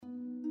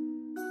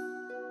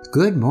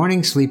Good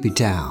morning, Sleepy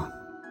Town.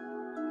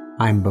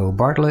 I'm Bo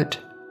Bartlett,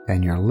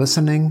 and you're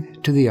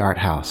listening to The Art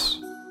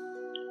House.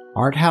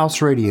 Art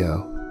House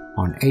Radio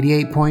on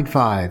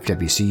 88.5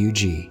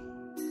 WCUG.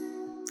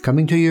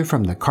 Coming to you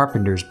from the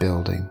Carpenters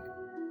Building,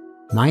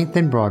 9th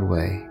and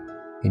Broadway,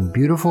 in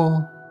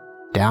beautiful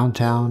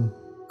downtown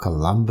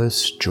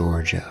Columbus,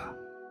 Georgia.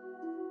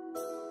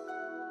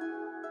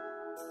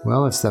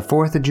 Well, it's the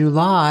 4th of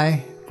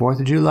July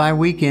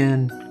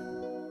weekend.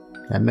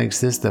 That makes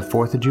this the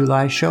 4th of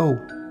July show.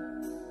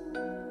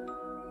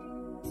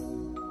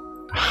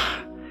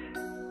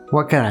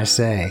 What can I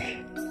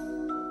say?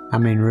 I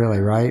mean, really,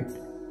 right?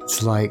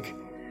 It's like,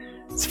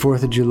 it's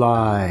 4th of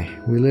July.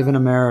 We live in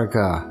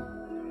America.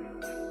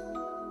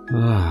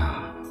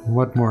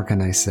 What more can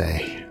I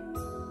say?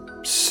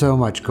 So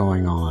much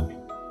going on.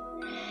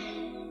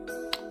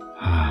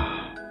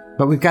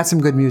 But we've got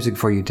some good music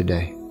for you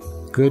today.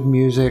 Good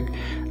music.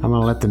 I'm going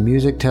to let the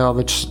music tell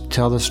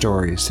the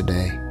stories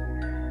today.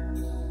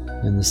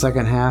 In the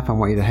second half, I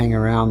want you to hang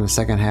around. In the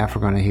second half,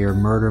 we're going to hear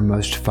Murder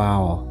Most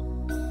Foul,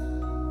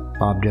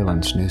 Bob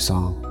Dylan's new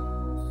song.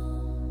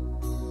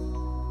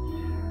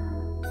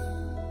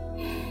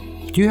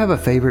 Do you have a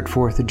favorite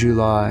 4th of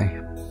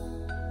July?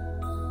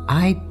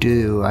 I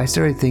do. I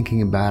started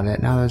thinking about it,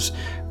 and I was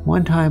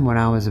one time when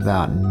I was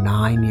about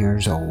 9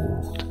 years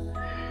old.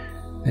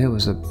 It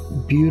was a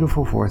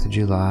beautiful 4th of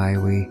July.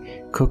 We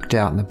cooked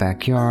out in the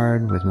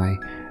backyard with my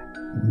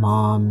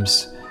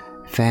mom's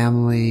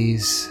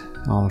families,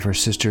 all of her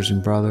sisters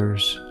and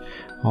brothers.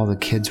 All the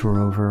kids were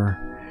over.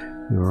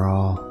 We were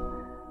all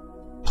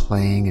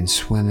playing and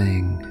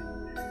swimming,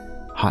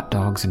 hot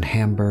dogs and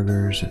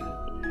hamburgers, and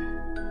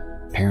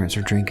parents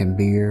were drinking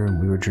beer, and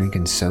we were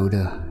drinking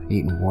soda,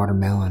 eating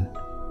watermelon.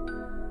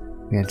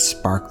 We had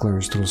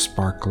sparklers, little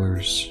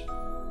sparklers.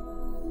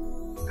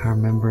 I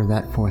remember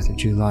that 4th of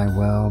July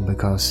well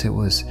because it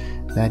was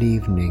that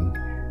evening,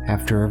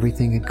 after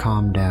everything had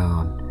calmed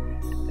down,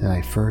 that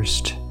I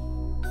first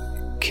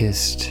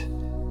kissed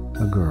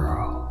a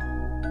girl.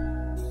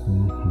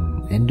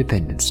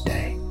 Independence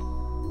Day.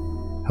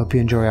 Hope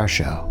you enjoy our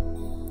show.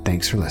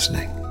 Thanks for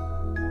listening.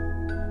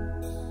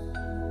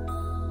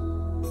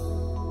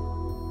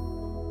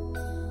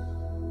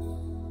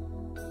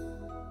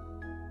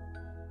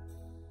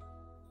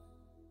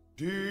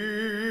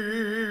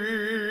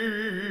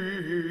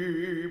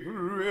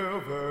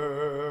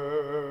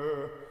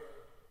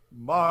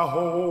 My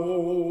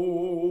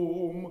home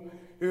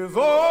is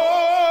over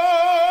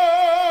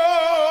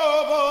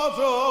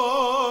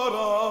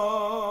Jordan,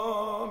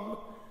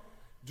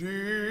 deep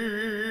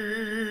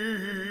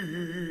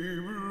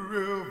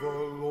river,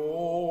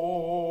 Lord.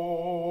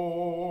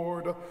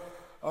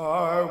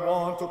 I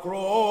want to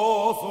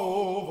cross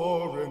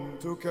over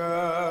into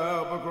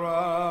campground.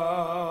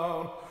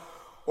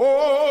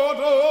 Oh,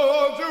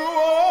 don't you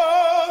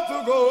want to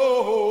go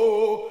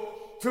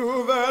to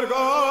that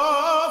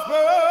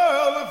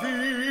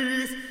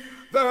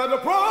that the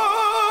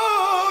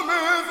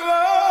promised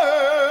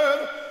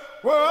land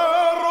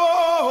where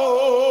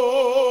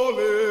all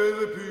is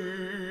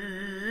peace?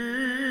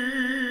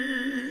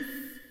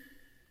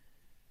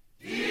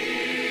 Deep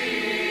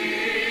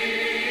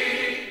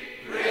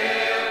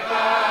river,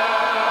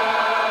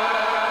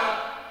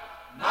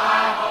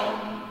 my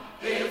home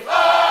is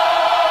over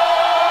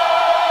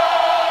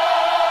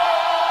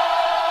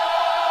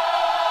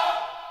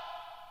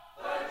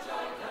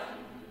Jordan.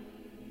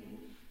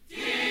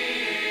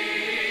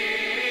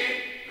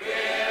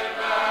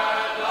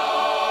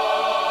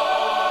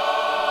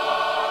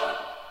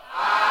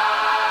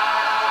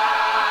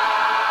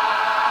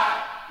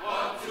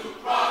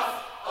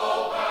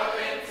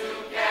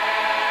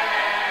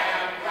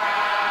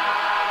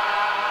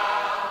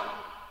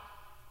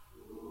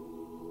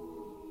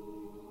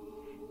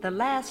 The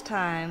last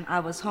time I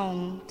was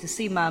home to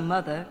see my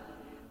mother,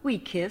 we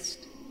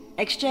kissed,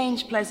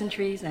 exchanged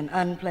pleasantries and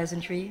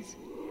unpleasantries,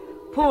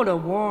 pulled a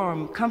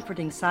warm,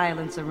 comforting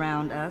silence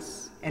around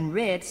us, and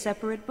read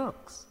separate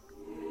books.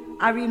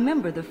 I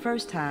remember the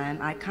first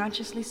time I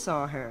consciously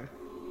saw her.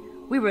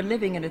 We were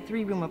living in a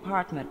 3-room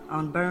apartment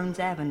on Burns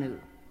Avenue.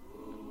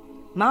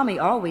 Mommy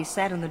always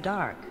sat in the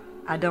dark.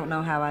 I don't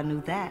know how I knew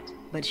that,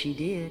 but she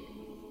did.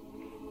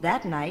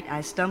 That night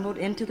I stumbled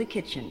into the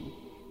kitchen.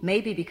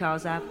 Maybe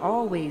because I've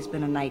always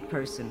been a night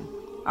person,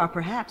 or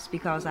perhaps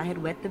because I had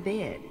wet the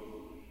bed.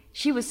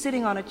 She was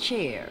sitting on a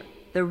chair.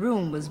 The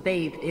room was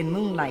bathed in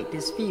moonlight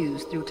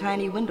diffused through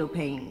tiny window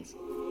panes.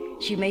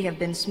 She may have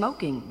been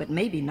smoking, but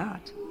maybe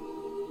not.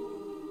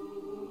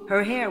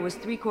 Her hair was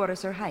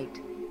 3/4 her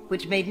height,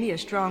 which made me a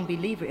strong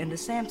believer in the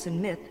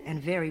Samson myth and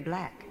very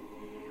black.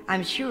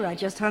 I'm sure I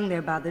just hung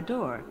there by the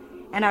door,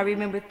 and I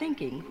remember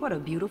thinking, what a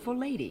beautiful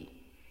lady.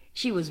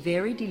 She was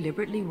very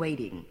deliberately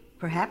waiting,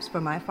 perhaps for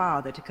my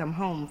father to come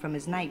home from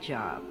his night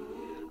job,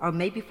 or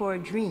maybe for a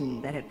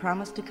dream that had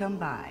promised to come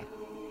by.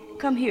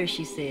 Come here,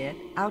 she said,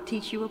 I'll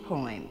teach you a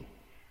poem.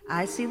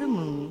 I see the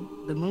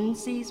moon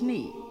sees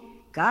me.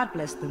 God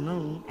bless the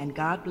moon, and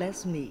God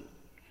bless me.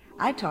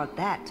 I taught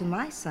that to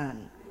my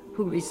son,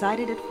 who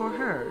recited it for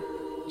her,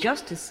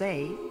 just to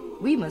say,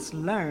 we must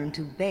learn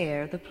to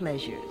bear the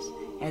pleasures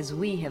as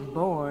we have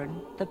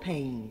borne the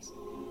pains.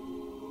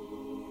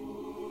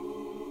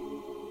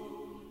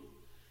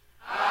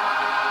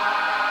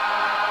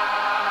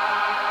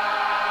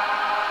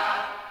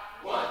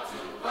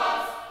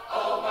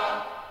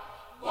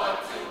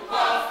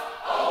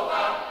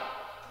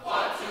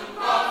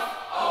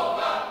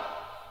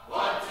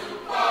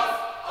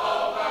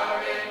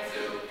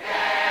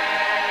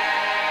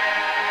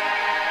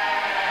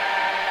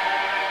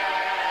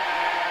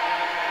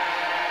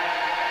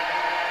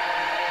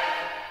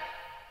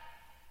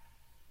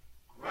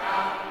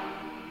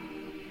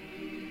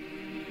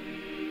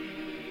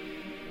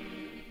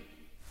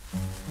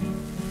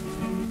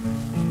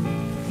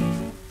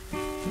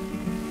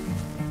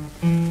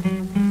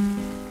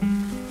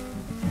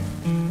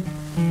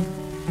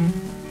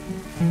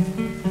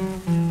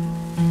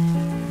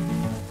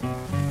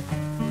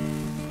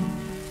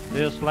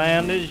 This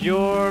land is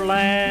your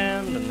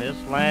land, and this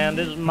land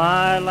is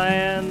my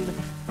land.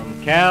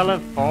 From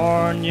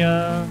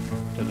California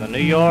to the New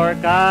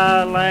York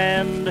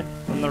Island,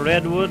 from the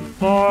redwood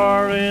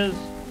forest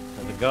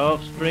to the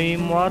Gulf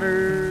Stream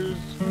waters,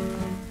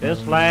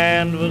 this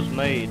land was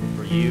made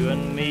for you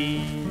and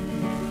me.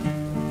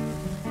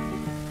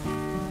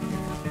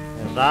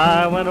 As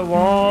I went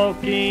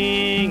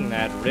a-walking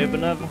that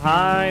ribbon of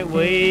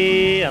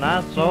highway, and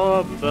I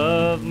saw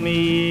above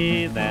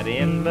me that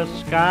endless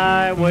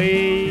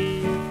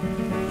skyway,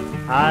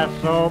 I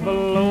saw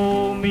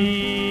below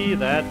me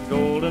that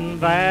golden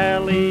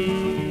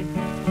valley.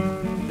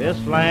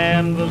 This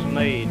land was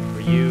made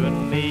for you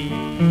and me.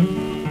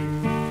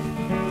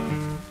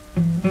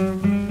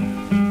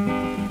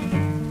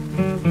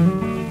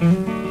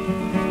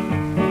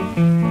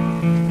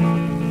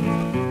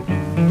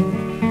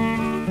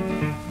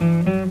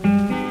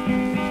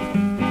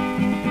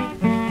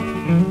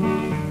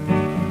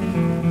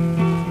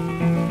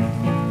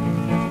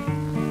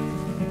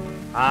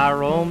 I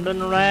roamed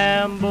and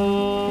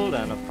rambled,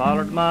 and I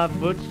followed my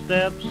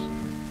footsteps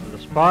to the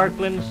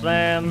sparkling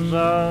sands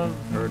of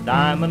her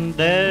diamond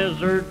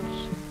deserts.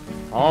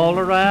 All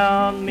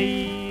around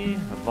me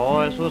a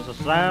voice was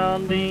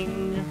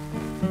a-sounding,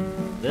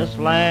 this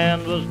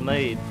land was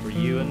made for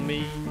you and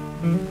me.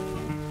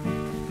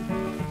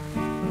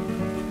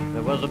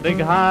 There was a big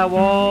high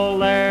wall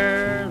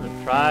there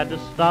that tried to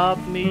stop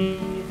me.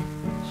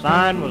 The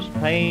sign was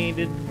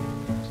painted,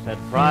 said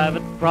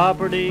private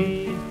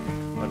property,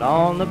 but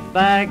on the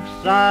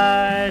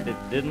backside it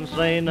didn't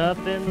say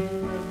nothing.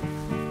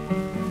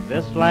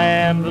 This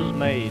land was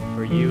made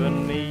for you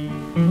and me.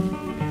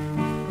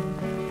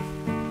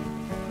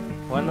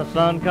 When the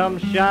sun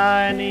comes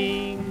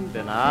shining,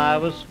 then I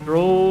was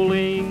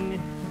strolling,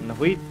 and the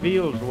wheat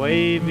fields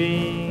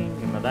waving,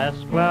 and the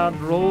dust clouds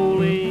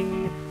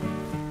rolling.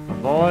 A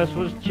voice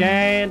was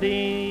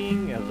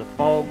chanting as the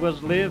fog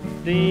was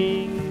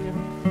lifting.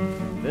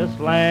 This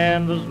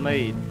land was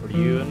made for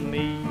you and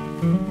me.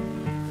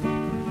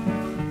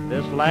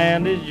 This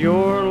land is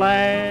your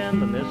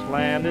land, and this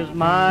land is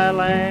my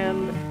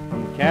land.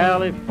 From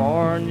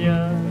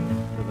California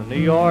to the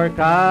New York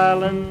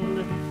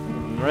Island,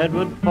 from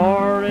redwood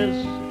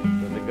forests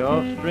to the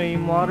Gulf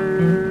Stream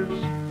waters,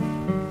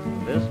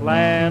 this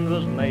land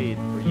was made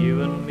for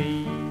you and me.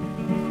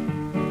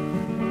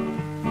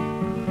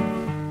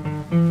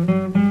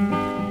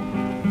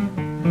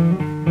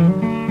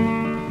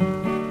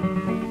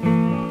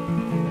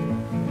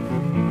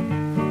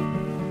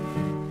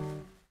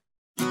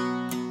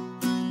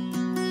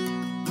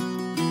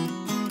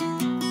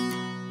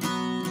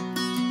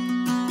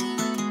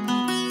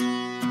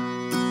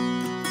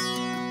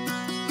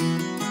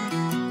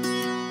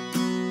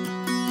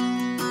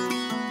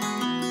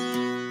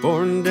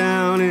 Born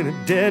down in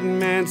a dead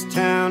man's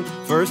town.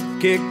 First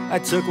kick I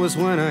took was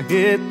when I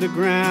hit the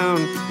ground.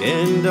 You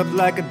end up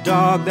like a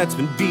dog that's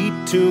been beat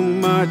too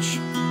much.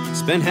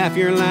 Spend half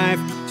your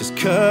life just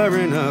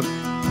covering up.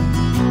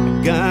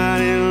 I got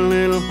in a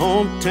little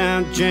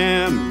hometown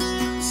jam,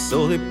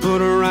 so they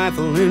put a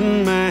rifle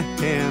in my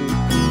hand,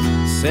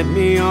 sent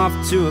me off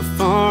to a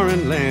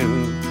foreign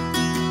land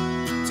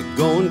to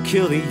go and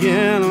kill the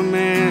yellow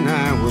man.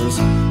 I was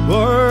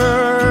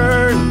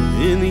born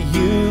in the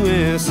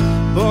U.S.,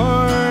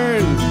 born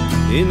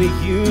in the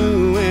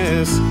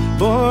U.S.,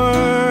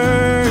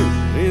 born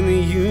in the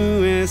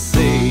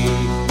USA.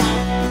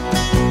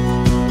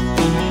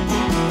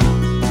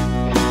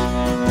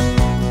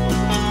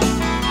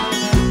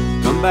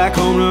 Come back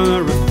home to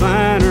the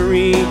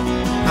refinery.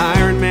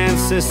 Hiring man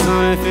says,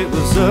 son, if it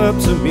was up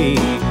to me,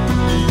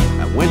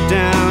 I went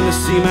down to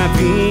see my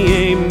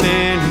VA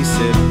man. He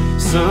said,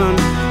 son,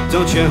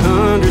 don't you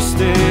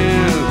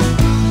understand?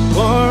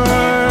 Born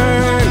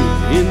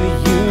in the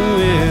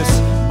U.S.,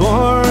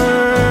 born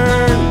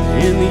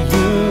in the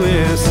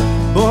U.S.,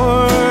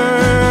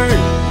 born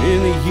in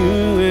the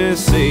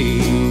USA.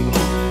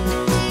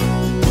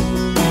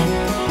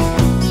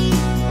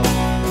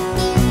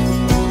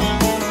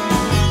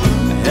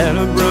 I had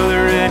a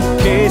brother at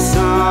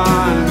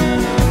Quezon,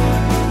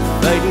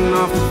 fighting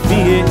off the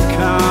Viet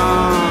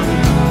Cong.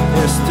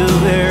 They're still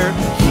there,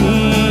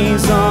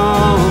 he's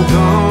all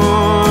gone.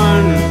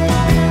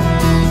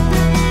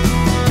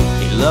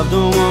 the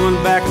woman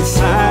back in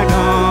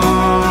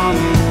Saigon.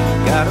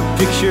 Got a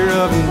picture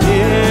of him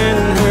in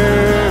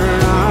her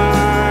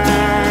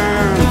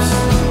arms.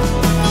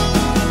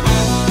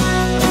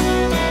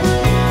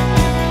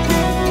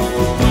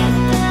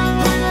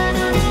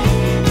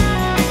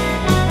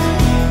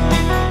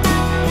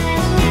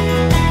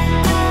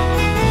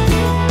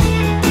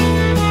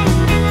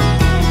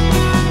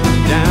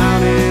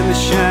 Down in the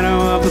shadow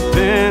of the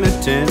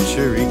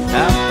penitentiary,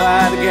 out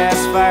by the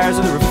gas fires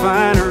of the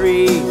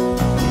refinery,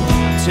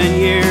 10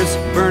 years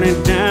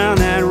burning down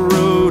that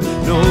road.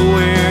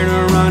 Nowhere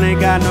to run,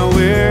 ain't got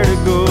nowhere to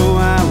go.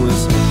 I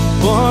was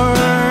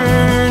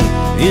born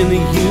in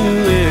the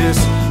U.S.,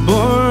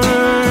 born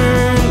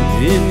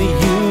in the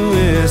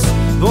U.S.,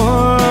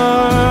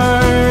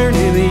 born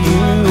in the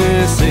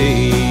USA.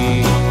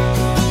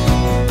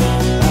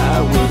 I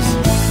was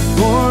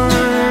born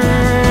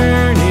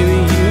in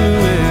the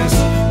U.S.,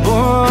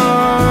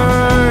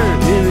 born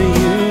in the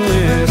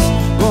U.S.,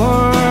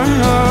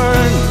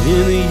 born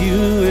in the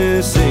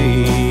USA.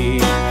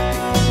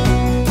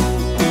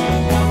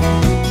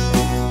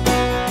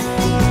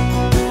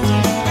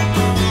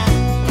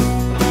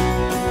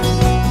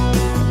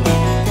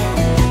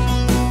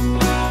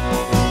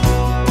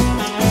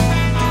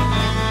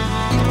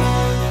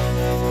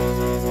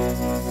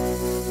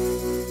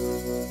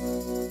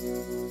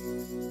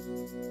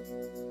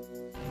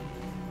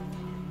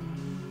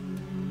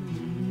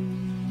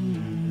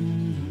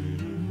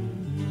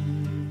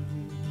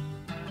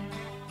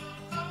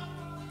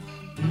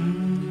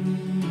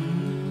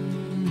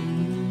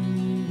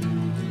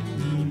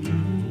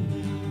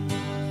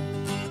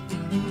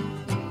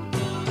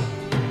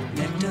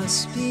 Let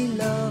us be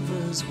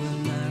lovers, we'll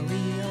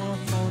marry our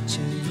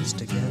fortunes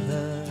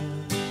together.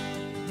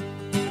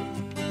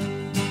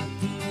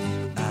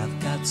 I've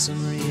got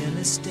some real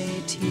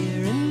estate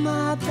here in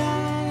my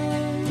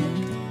bag,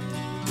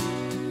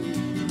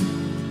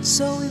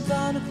 so we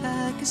bought a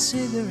pack of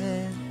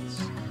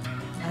cigarettes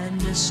and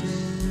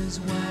Mrs.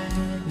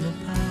 Wagner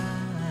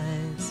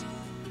pies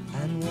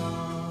and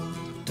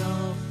walked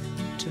off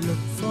to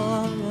look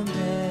for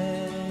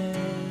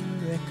America.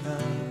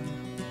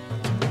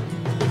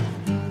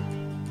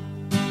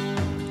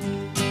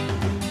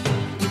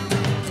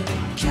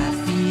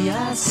 Kathy,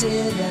 I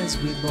said as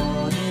we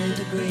boarded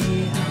a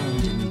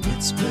Greyhound in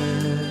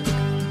Pittsburgh,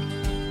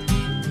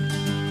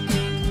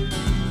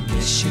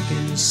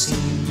 Michigan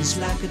seems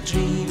like a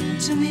dream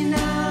to me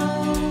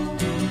now.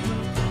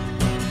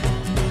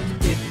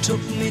 It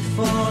took me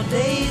 4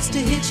 days to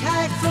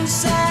hitchhike from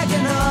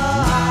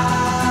Saginaw.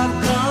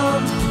 I've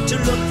come to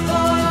look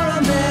for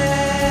America.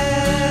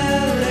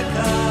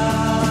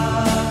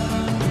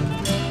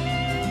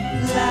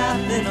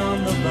 Laughing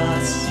on the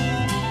bus,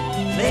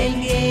 playing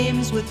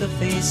games with the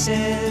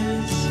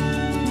faces.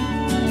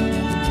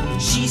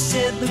 She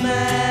said the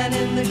man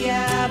in the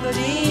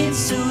gabardine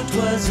suit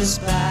was a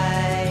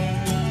spy.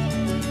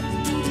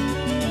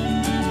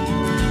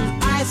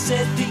 I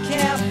said be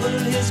careful,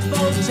 his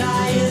bow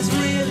tie is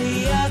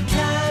really a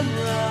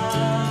camera.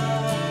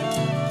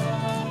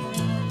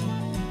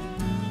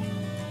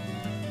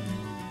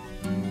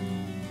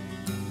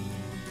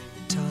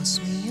 Toss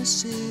me a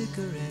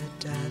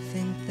cigarette, I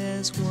think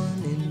there's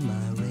one in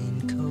my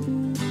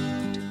raincoat.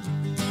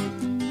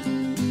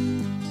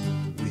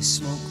 We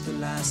smoked the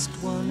last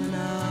one an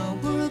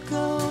hour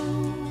ago.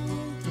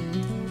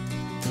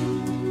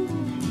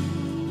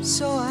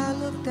 So I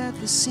looked at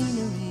the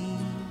scenery.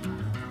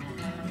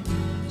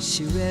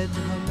 She read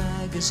her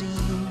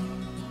magazine,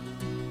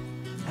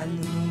 and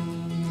the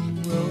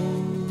moon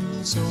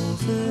rose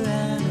over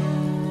an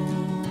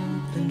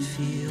open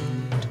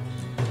field.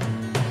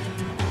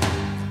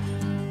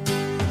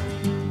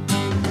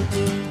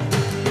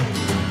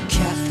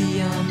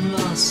 Kathy, I'm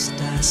lost,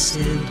 I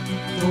said,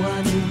 though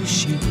I knew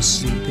she was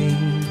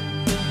sleeping.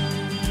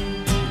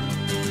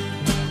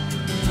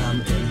 I'm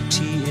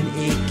empty and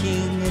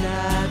aching, and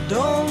I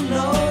don't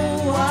know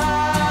why.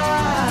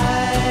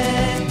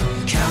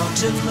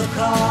 Counting the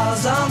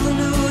cars on the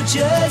New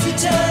Jersey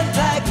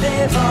Turnpike,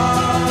 they've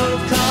all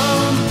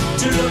come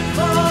to look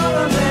for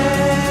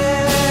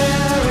America.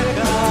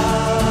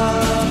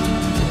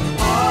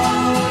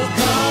 All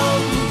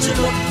come to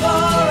look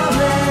for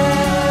America.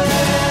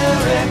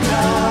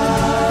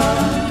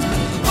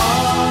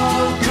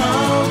 All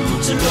come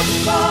to look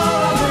for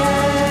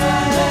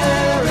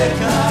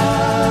America.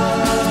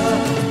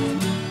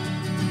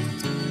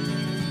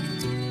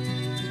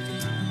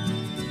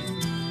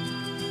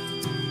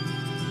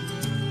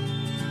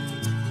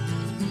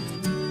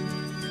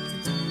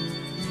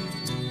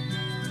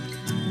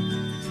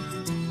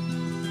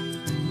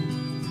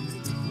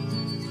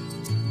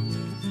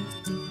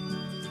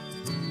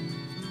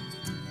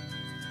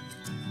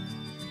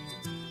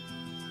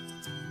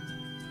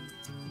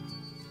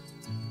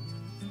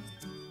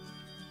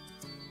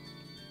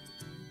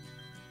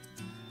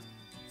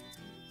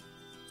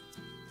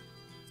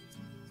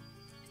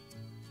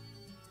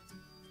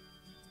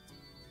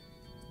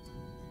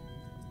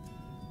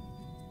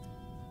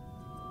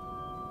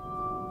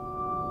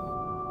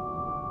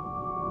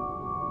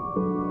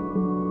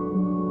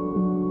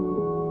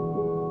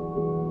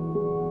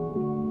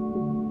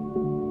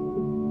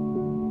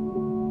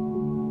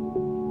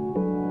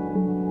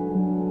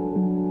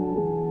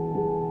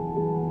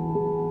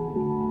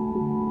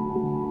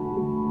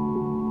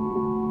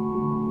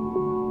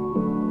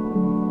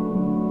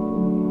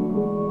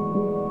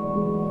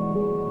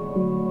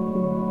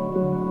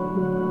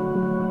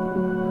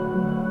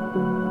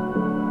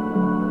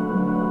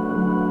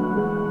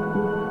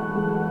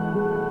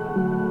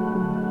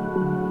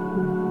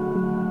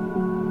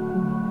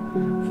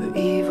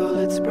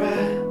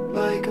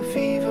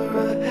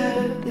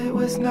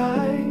 sleepless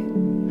night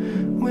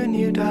when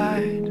you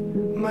died,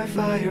 my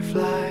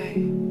firefly.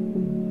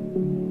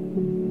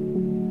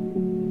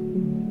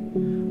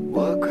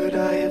 What could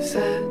I have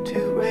said to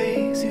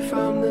raise you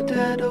from the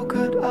dead? Oh,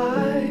 could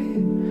I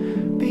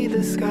be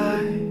the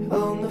sky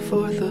on the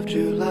 4th of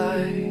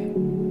July?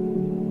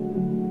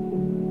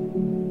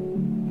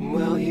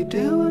 Well, you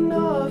do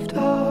enough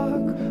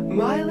talk,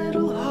 my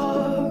little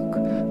hawk.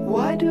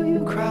 Why do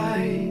you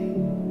cry?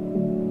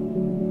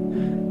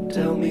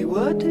 Tell me,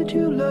 what did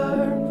you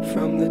learn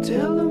from the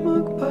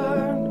Tillamook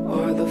burn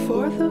or the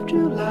 4th of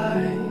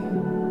July?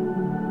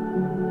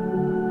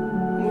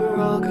 We're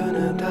all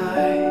gonna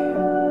die.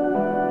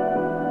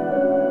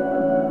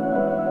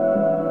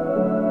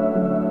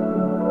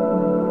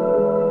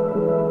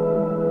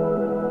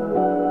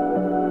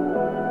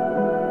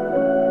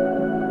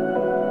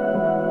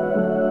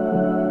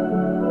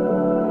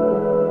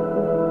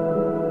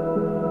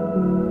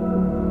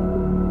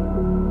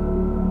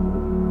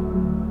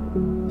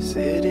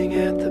 Sitting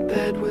at the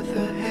bed with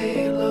a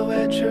halo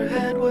at your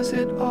head, was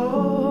it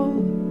all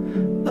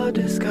a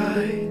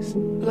disguise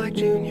like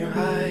junior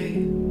high?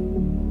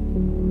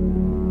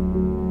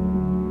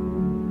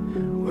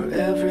 Where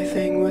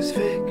everything was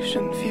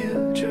fiction,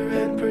 future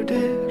and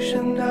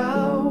prediction.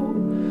 Now,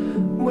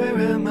 where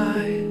am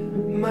I,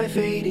 my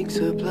fading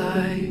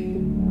supply?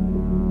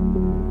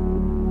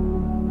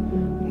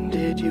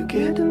 Did you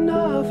get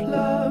enough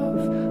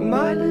love,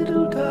 my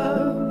little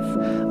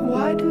dove?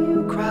 Why do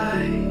you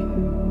cry?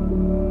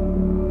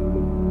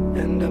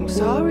 And I'm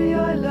sorry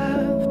I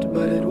left,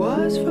 but it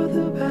was for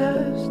the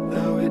best,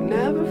 though it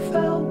never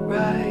felt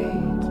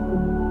right.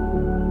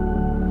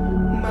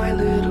 My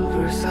little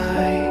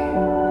Versailles.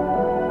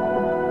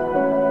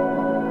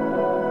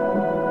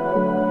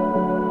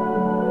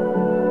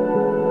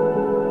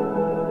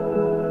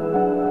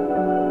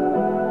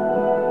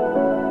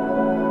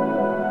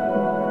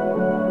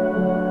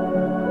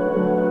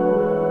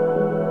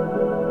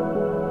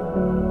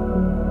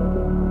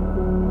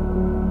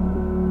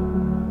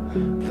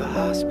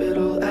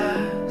 Hospital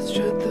asked,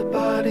 should the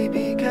body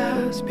be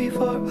gassed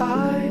before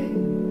I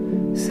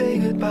say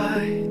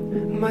goodbye,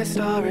 my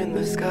star in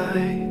the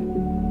sky?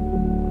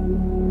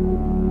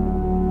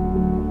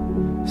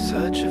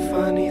 Such a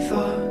funny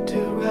thought to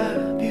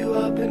wrap you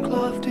up in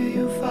cloth. Do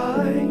you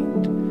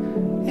find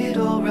it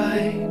all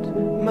right,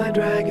 my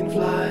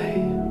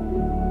dragonfly?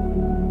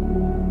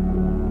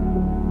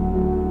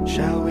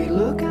 Shall we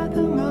look at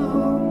the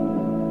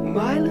moon,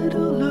 my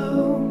little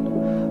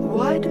loon?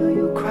 Why do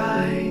you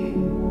cry?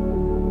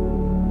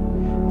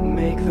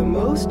 Make the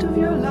most of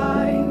your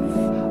life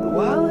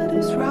while it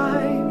is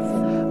rife,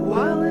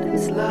 while it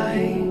is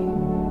light.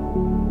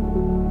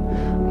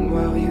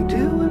 While you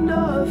do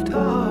enough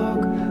talk,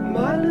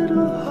 my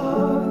little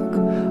hawk,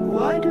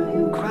 why do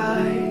you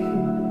cry?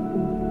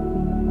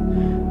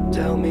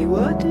 Tell me,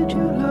 what did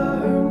you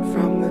learn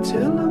from the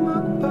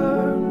Tillamook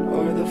burn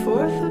or the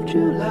 4th of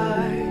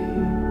July?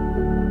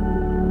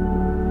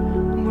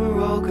 We're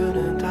all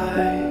gonna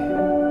die.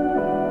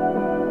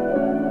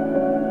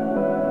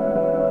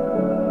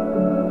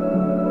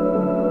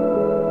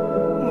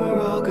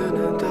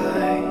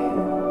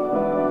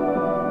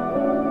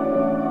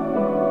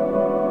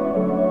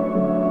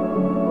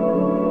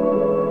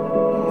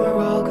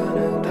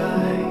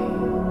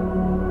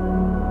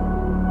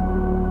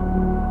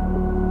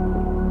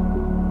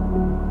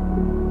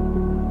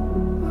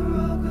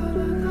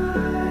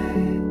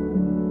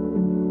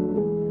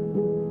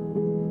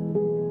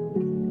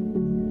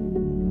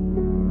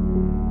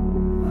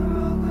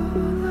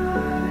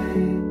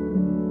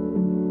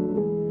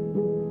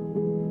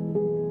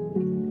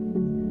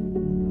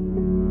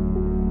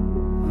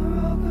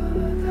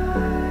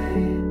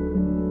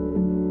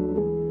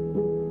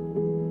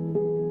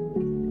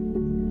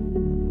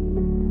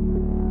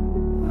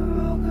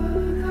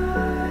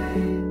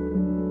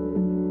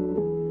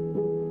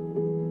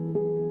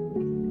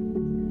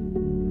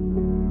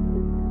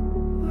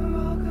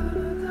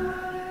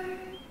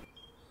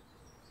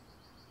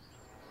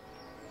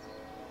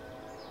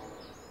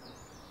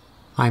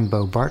 I'm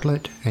Bo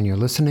Bartlett, and you're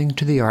listening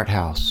to The Art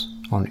House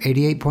on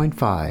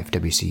 88.5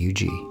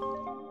 WCUG.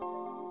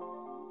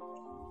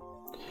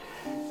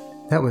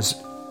 That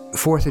was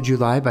 4th of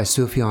July by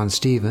Sufjan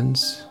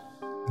Stevens.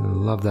 I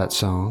love that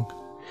song.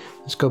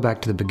 Let's go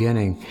back to the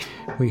beginning.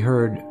 We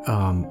heard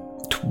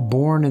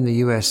Born in the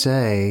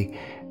USA,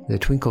 the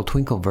Twinkle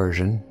Twinkle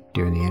version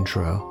during the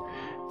intro.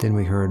 Then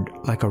we heard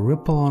Like a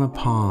Ripple on a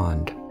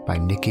Pond by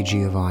Nikki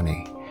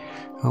Giovanni.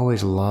 I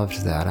always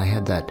loved that. I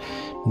had that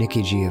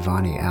Nikki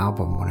Giovanni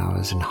album when I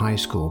was in high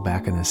school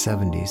back in the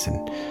 70s,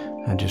 and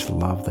I just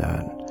loved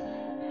that.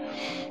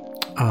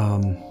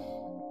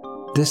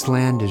 This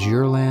Land Is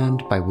Your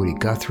Land by Woody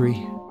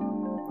Guthrie,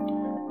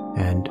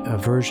 and a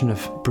version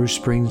of Bruce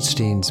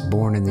Springsteen's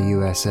Born in the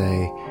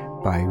USA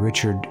by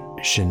Richard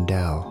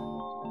Schindel.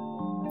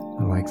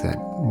 I like that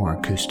more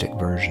acoustic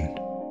version.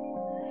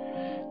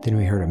 Then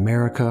we heard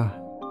America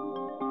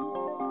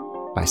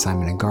by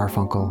Simon and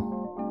Garfunkel,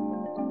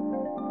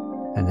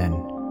 and then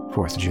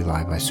 4th of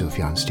July by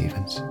Sufjan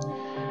Stevens.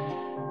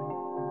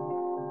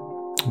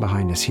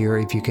 behind us here,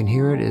 if you can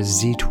hear it, is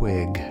Z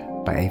Twig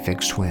by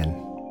Aphex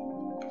Twin.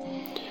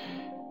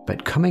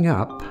 But coming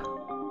up,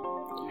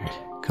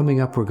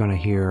 we're going to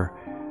hear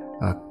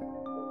a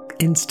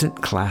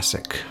instant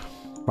classic,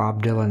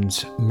 Bob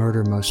Dylan's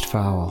Murder Most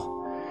Foul.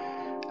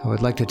 I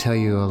would like to tell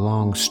you a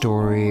long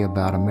story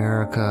about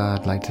America.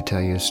 I'd like to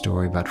tell you a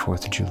story about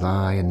 4th of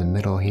July in the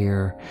middle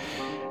here,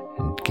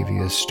 and give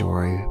you a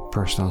story,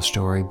 personal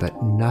story,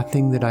 but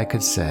nothing that I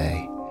could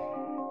say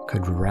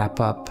could wrap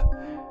up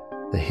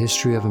the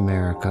history of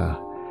America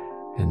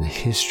and the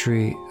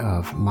history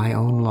of my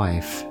own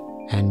life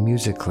and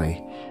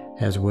musically,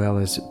 as well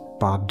as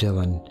Bob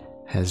Dylan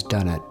has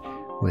done it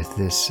with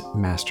this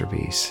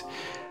masterpiece.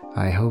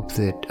 I hope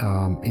that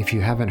if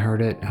you haven't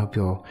heard it, I hope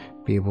you'll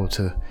be able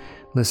to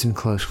listen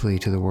closely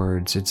to the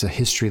words. It's a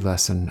history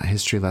lesson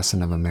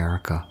of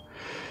America.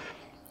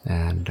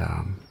 And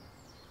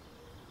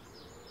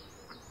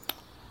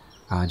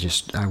I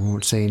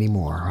won't say any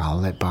more. I'll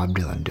let Bob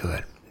Dylan do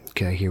it.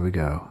 Okay, here we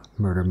go.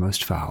 Murder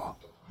Most Foul.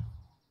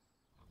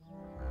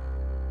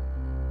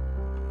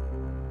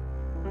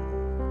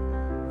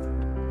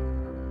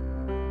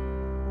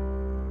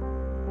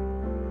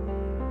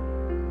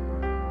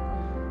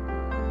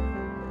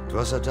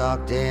 'Twas a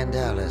dark day in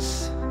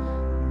Dallas,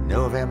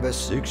 November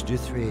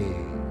 '63,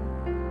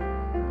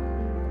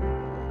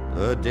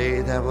 a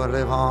day that would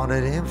live on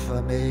in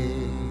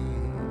infamy.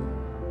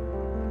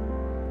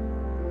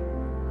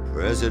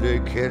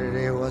 President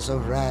Kennedy was a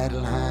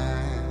riding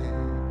high,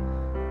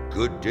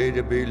 good day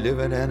to be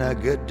living and a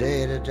good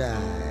day to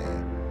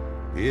die,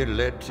 being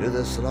led to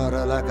the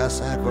slaughter like a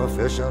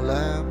sacrificial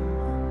lamb.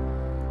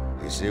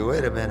 You say,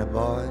 wait a minute,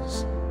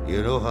 boys,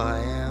 you know who I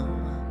am?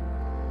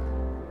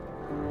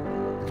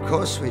 Of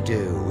course we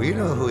do, we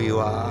know who you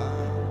are.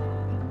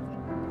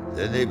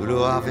 Then they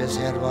blew off his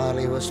head while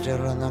he was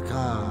still in the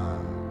car.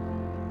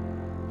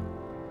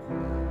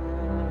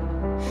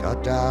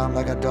 Shot down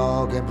like a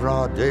dog in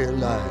broad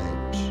daylight.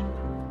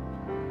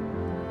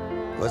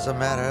 Was a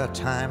matter of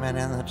timing,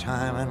 and the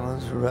timing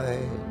was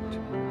right.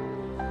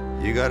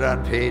 You got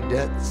unpaid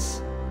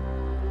debts,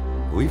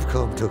 we've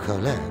come to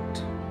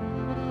collect.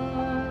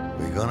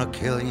 We're gonna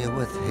kill you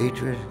with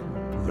hatred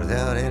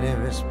without any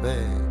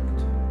respect.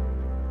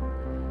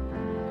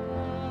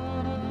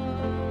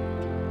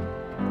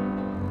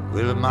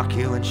 We'll mock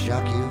you and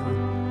shock you,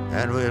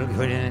 and we'll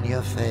grin in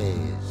your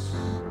face.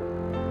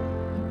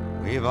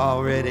 We've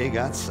already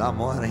got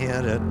someone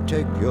here to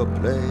take your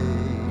place.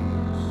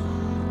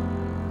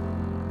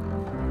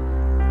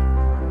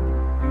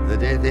 The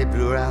day they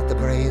blew out the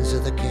brains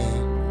of the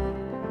king,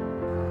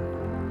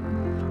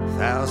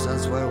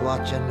 thousands were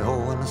watching, no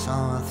one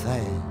saw a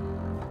thing.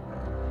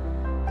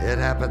 It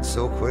happened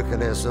so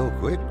quickly, so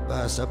quick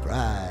by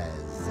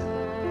surprise,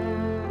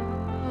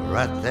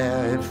 right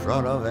there in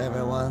front of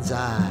everyone's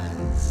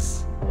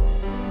eyes.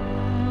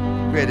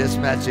 Greatest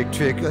magic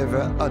trick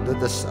ever under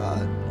the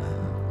sun,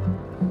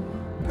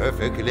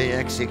 perfectly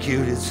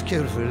executed,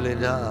 skillfully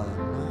done.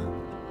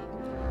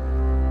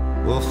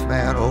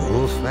 Wolfman, oh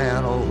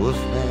wolfman, oh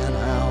wolfman,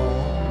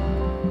 howl.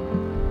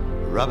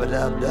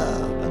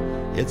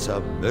 Rub-a-dub-dub, it's a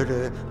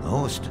murder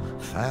most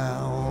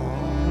foul.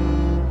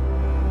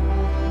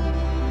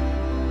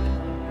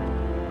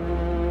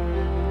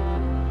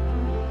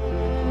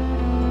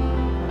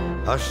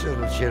 Hush,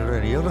 little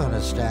children, you'll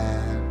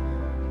understand.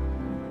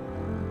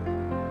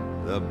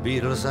 The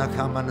Beatles are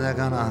coming, they're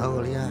gonna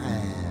hold your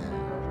hand.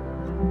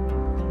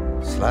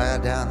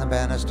 Slide down the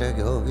banister,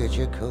 go get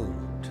your coat.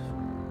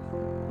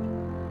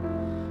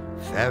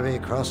 Ferry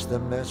across the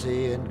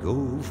Mersey and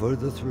go for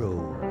the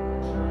throat.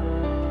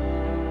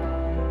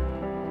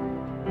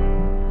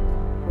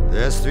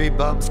 There's 3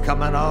 bums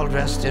coming all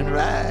dressed in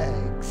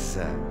rags.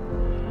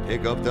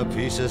 Pick up the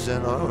pieces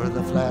and lower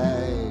the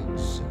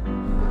flags.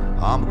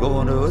 I'm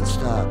going to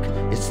Woodstock,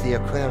 it's the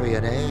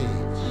Aquarian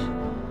age.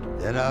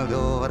 Then I'll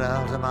go over to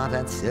Altamont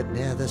and sit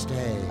near the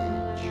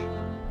stage.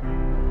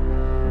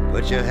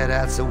 Put your head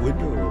out the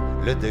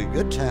window, let the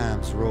good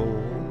times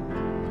roll.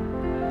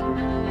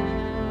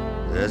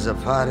 There's a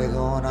party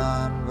going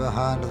on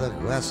behind the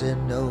grassy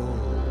knoll.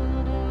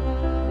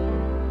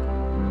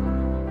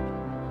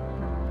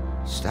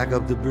 Stack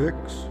up the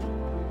bricks,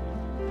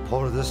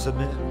 pour the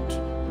cement.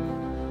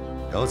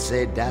 Don't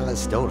say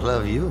Dallas don't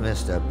love you,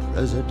 Mr.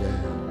 President.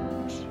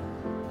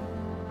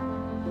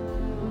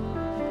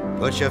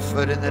 Put your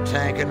foot in the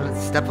tank and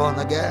step on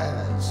the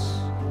gas.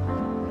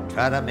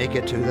 Try to make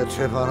it to the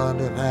triple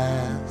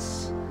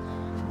underpass.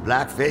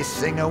 Blackface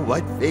singer,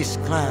 whiteface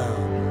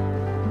clown.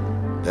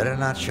 Better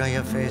not show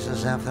your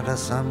faces after the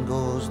sun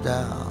goes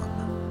down.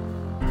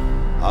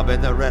 I'm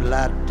in the red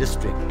light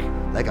district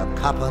like a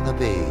cop on the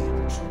beat.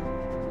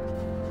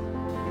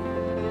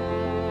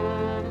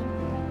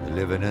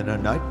 Living in a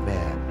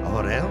nightmare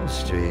on Elm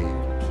Street.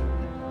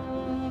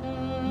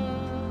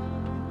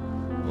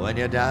 When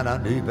you're down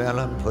on New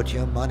Bellum, put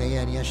your money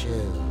in your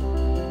shoe.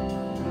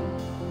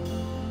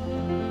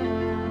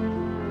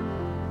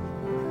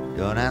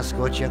 Don't ask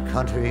what your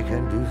country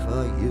can do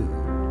for you.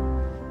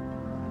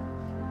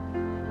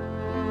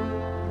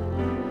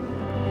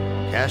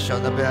 Cash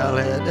on the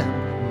bellhead,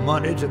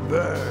 money to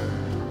burn.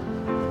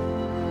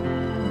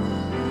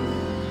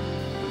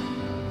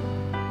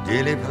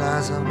 Dealey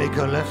Plaza, make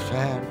a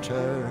left-hand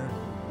turn.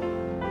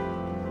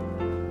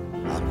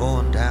 I'm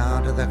going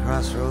down to the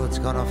crossroads,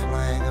 gonna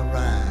flag a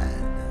ride.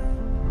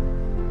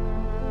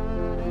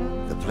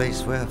 The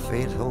place where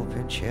faith, hope,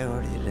 and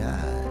charity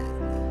died.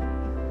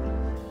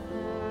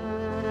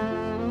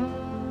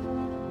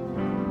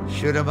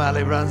 Shoot 'em while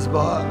he runs,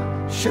 boy.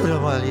 Shoot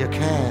 'em while you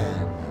can.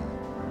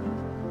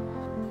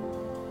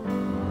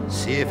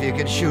 See if you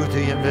can shoot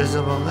the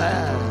invisible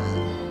man.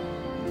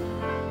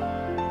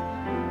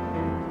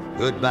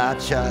 Goodbye,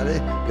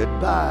 Charlie.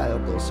 Goodbye,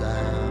 Uncle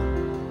Sam.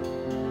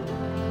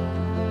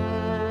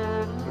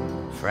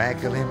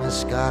 Frankly,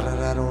 Miss Scarlett,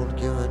 I don't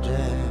give a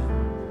damn.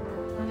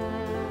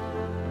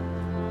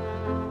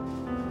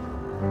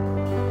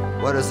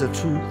 What is the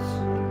truth?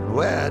 And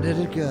where did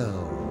it go?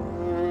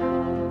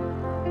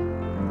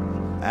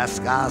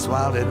 Ask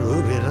Oswald and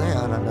Ruby, they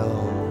ought to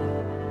know.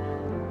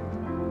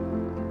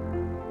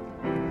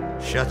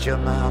 Shut your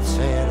mouth,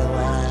 say the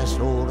last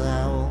old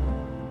owl.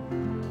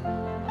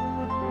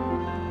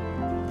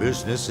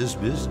 Business is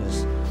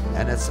business,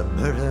 and it's a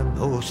murder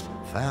most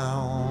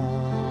foul.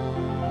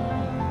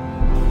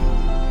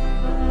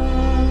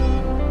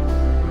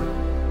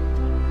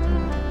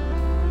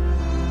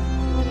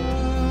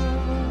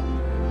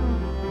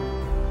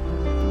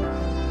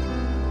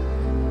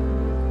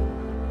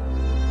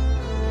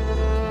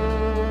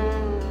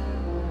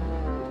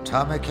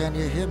 Tommy, can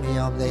you hear me?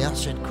 I'm the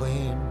Acid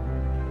Queen.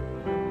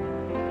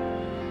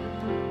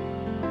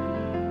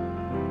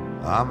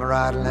 I'm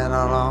riding in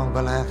a long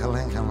black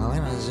Lincoln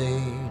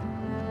limousine,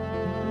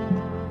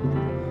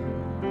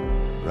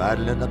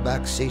 riding in the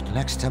back seat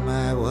next to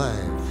my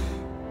wife,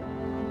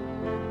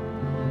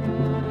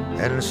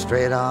 heading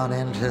straight on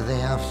into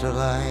the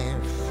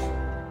afterlife.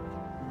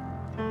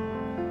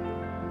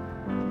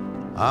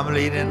 I'm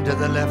leaning to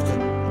the left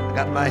and I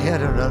got my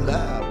head in her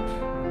lap.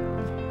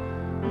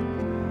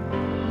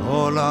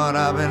 Oh Lord,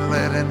 I've been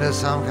led into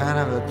some kind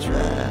of a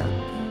trap.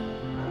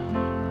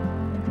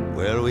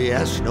 Well, we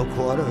ask no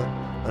quarter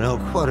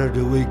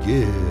do we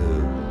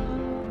give.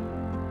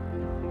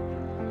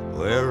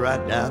 We're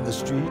right down the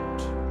street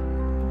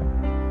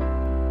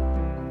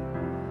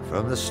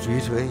from the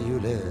street where you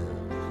live.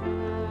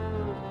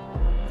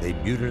 They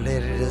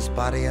mutilated his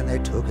body and they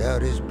took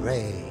out his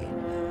brain.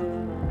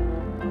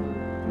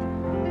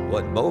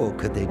 What more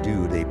could they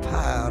do? They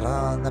piled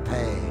on the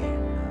pain.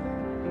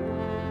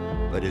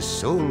 But his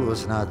soul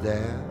was not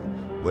there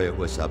where it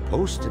was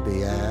supposed to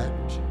be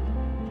at.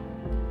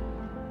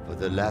 For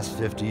the last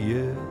 50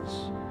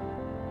 years,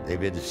 they've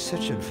been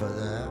searching for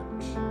that.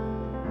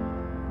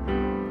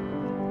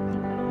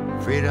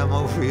 Freedom,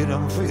 oh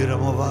freedom,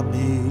 freedom over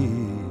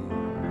me.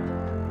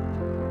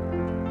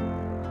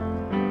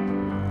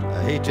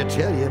 I hate to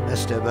tell you,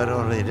 mister, but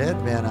only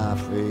dead men are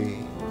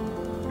free.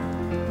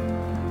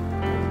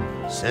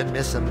 Send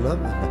me some love,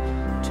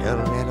 tell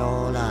me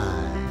no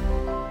lie.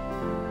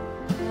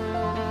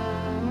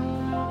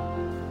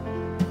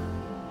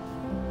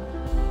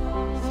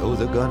 Throw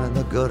the gun in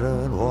the gutter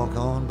and walk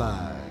on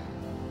by.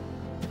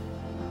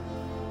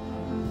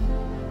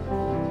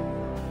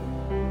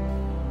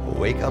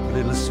 Wake up,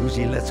 little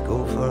Susie, let's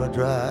go for a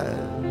drive.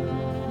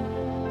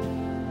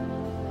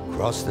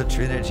 Cross the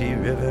Trinity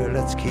River,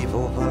 let's keep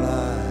hope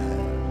alive.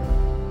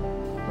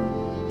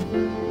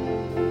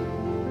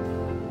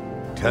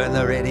 Turn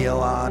the radio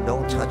on,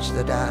 don't touch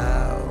the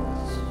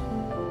dials.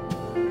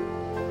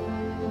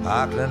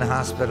 Parkland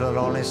Hospital,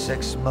 only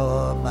 6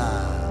 more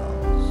miles.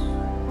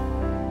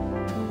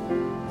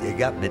 You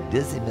got me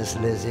dizzy, Miss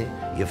Lizzie,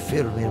 you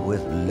fill me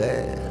with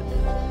lead.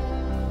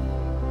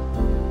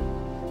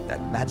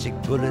 That magic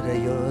bullet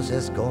of yours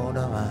has gone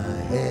to my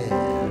head.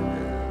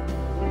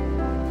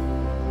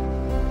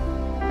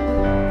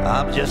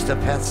 I'm just a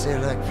patsy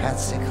like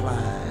Patsy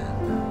Cline.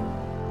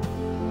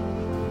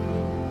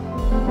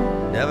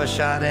 Never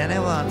shot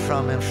anyone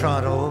from in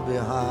front or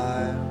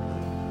behind.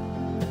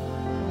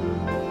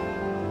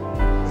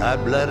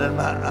 Got blood in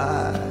my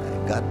eye,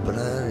 got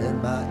blood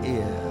in my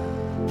ear.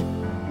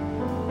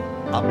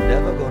 I'm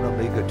never gonna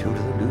make it to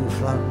the new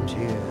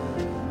frontier.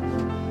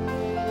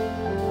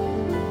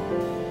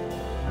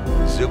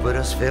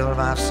 Jupiter's film,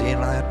 I've seen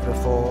that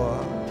before.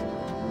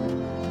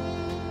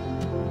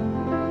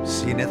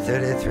 Seen it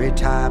 33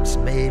 times,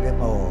 maybe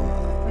more.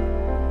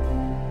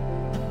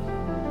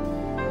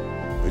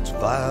 It's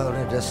vile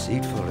and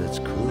deceitful, it's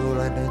cruel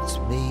and it's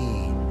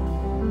mean.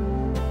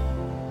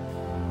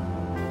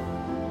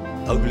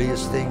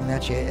 Ugliest thing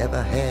that you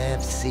ever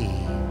have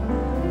seen.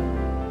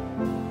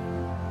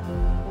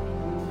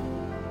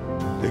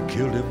 They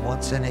killed him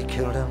once and they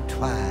killed him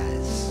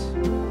twice.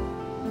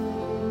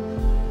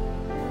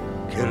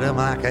 Killed him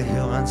like a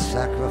human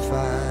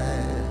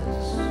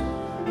sacrifice.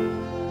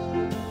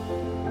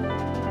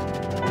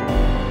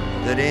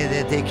 The day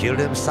that they killed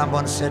him,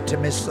 someone said to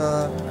me,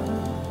 son,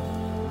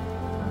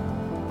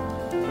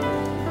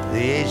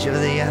 the age of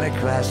the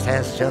Antichrist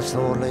has just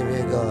only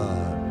begun.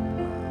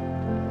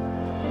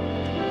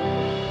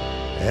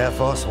 Air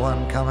Force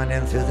One coming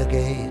in through the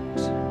gate.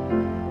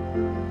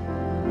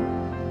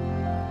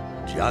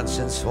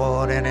 Johnson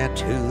sworn in at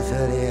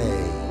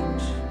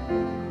 2:38.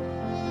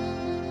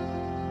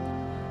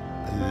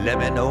 Let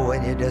me know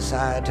when you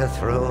decide to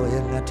throw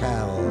in the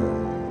towel.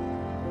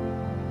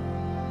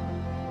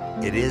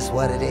 It is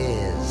what it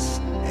is,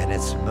 and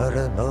it's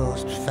murder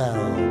most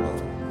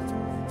foul.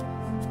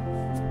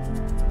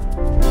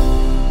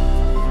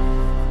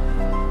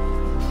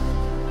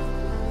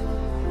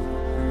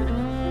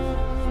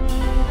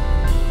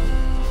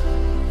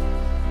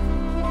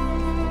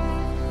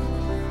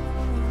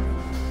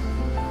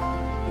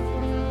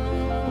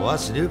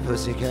 What's new,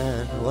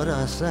 pussycat? What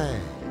I say?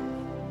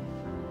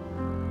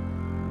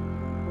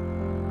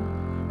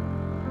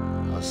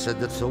 I said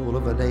the soul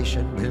of a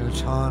nation been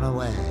torn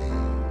away,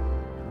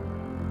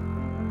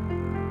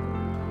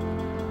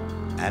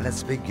 and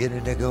it's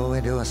beginning to go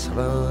into a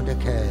slow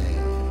decay.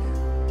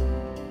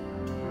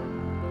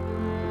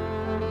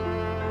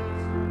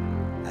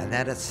 And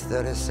that it's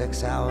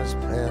 36 hours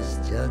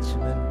past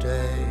Judgment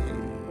Day.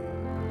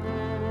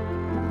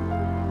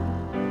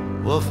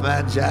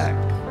 Wolfman Jack,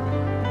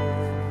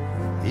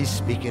 he's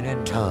speaking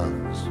in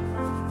tongues.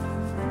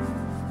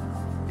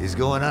 He's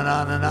going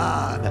on and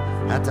on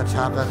at the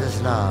top of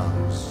his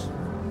lungs.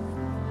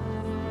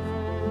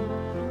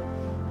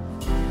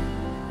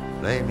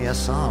 Play me a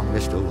song,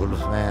 Mr.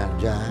 Wolfman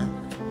Jack.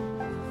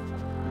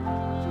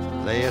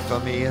 Play it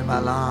for me in my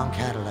long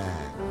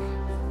Cadillac.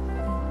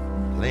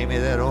 Play me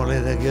that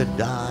only the good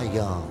die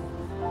young.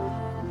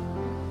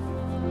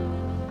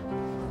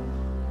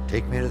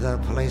 Take me to the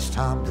place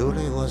Tom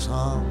Dooley was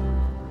hung.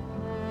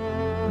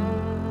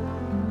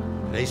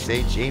 Play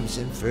St. James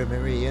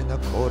Infirmary in the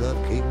court of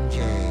King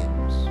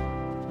James.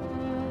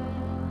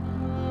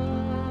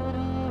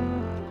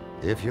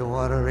 If you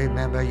want to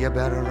remember, you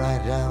better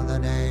write down the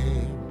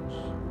names.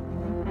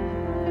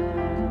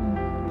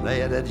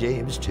 Play it at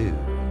James 2.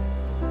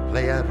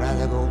 Play it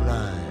Rather Go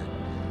Blind.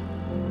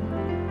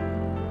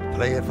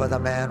 Play it for the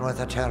man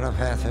with a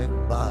telepathic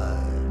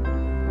mind.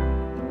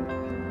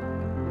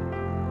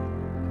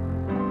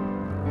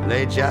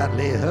 Play John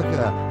Lee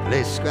Hooker.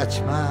 Play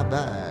Scratch My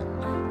Back.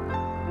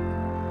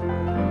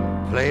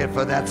 Play it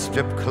for that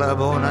strip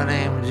club owner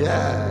named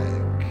Jack.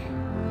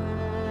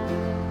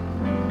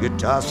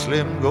 Guitar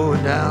slim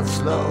going down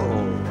slow.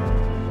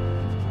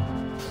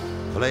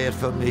 Play it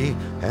for me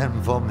and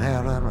for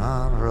Marilyn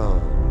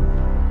Monroe.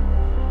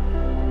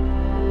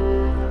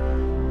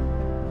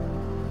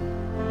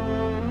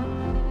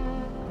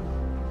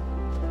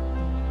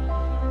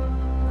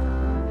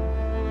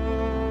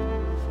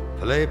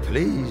 Play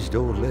Please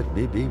Don't Let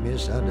Me Be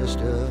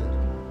Misunderstood.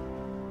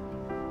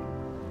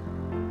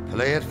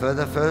 Play it for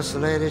the first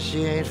lady,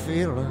 she ain't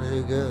feeling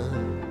too good.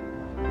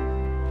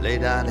 Play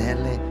Don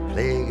Henley,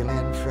 play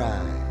Glenn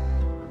Fry.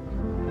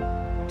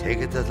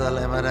 Take it to the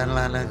limit and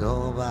let it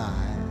go by.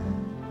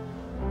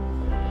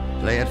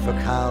 Play it for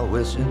Kyle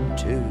Wilson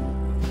too.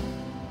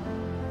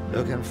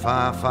 Looking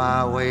far,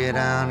 far way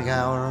down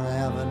Gower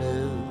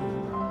Avenue.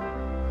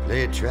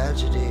 Play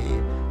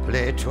Tragedy,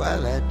 play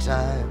Twilight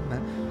Time.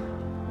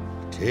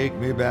 Take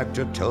me back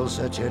to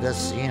Tulsa to the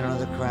scene of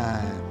the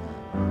crime.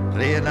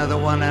 Play another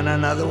one and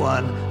another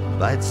one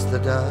bites the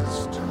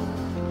dust.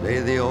 Play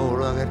the old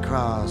rugged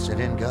cross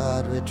and in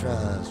God we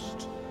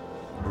trust.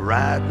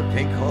 Ride the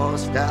pink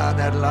horse down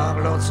that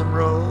long lonesome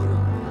road.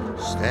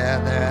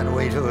 Stand there and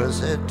wait for his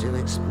head to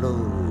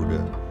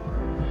explode.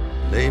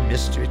 Play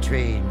Mystery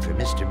Train for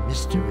Mr.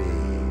 Mystery,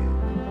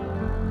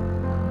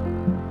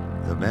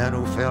 the man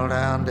who fell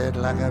down dead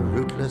like a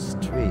rootless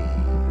tree.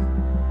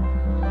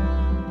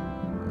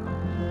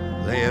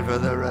 Play it for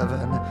the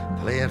Reverend,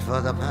 play it for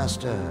the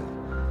pastor.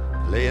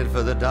 Play it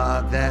for the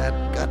dog that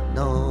got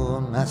no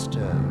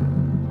master.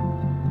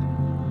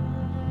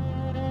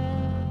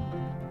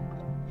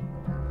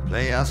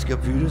 Play Oscar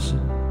Peterson,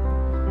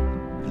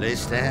 play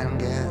Stan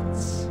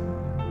Getz.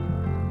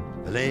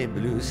 Play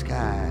Blue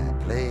Sky,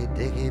 play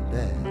Dickie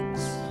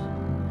Betts.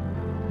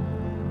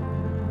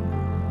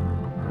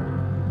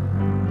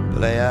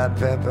 Play Art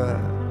Pepper,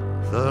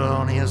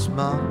 Thelonious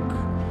Monk,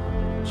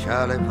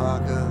 Charlie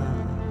Parker,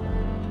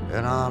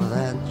 and all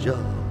that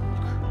junk.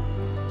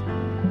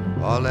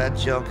 All that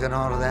junk and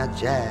all of that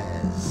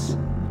jazz.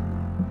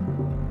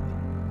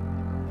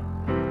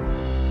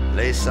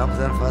 Play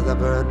something for the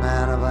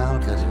Birdman of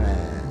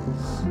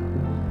Alcatraz.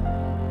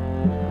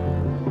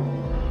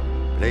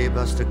 Play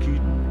Buster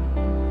Keaton,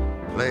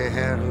 play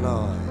Harold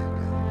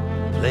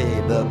Lloyd.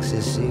 Play Bugsy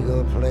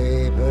Siegel,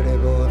 play Pretty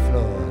Boy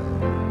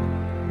Floyd.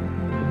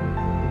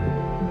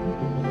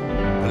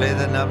 Play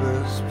the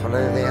numbers,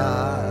 play the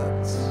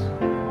odds.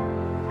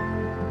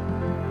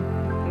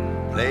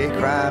 Play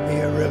Cry Me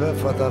a River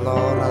for the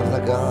Lord of the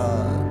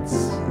Gods.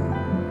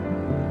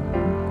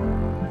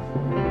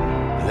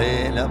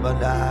 Play number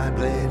 9,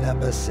 play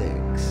number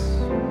 6.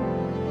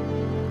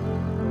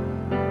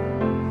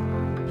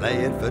 Play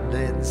it for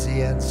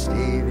Nancy and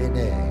Stevie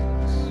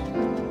Nicks.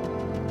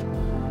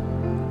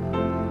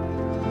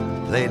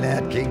 Play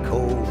Nat King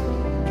Cole,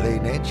 play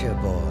Nature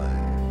Boy.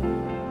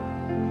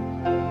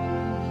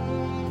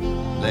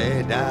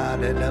 Play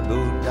down in the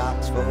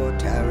boondocks for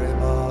Terry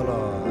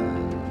Malloy.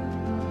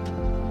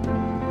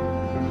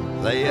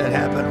 Play it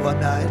happened one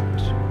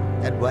night,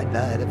 and one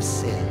night of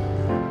sin.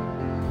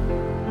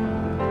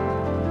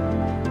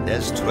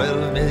 There's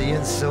 12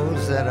 million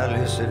souls that are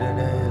listening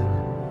in.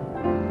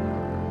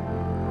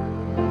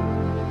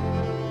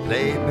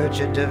 Play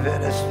Merchant of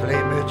Venice,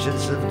 play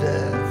Merchants of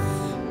Death.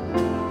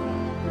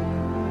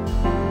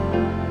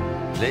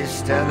 Play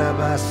Stella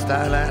by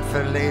Starlight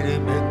for Lady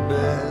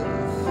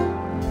Macbeth.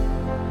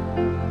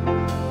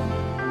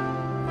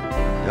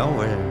 Don't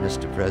worry,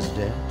 Mr.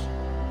 President.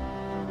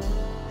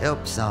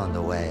 Help's on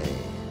the way.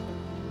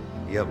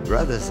 Your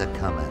brothers are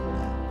coming.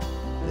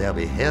 There'll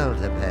be hell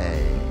to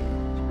pay.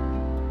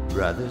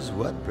 Brothers,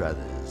 what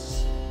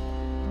brothers?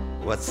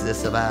 What's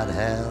this about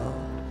hell?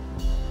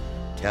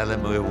 Tell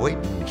them we're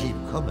waiting, keep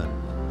coming.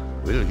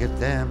 We'll get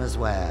them as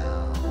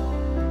well.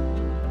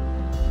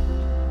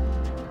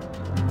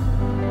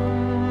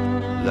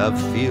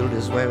 Love Field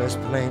is where his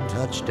plane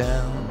touched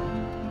down,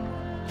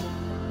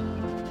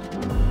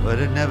 but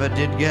it never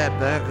did get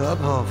back up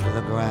off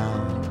the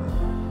ground.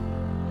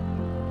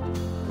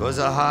 It was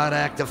a hard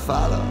act to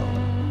follow,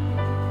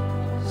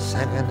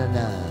 second to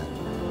none.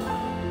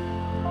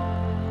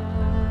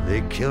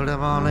 They killed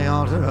him on the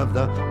altar of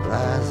the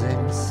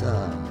rising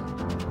sun.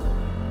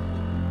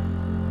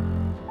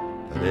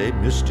 But they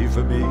misty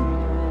for me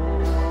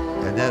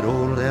and that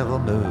old devil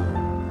moon.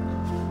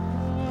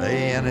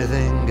 Play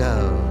Anything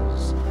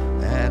Goes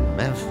and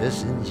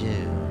Memphis in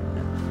June.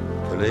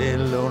 Play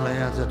Lonely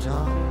at the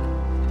Top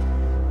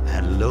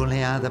and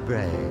Lonely Are the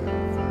Brave.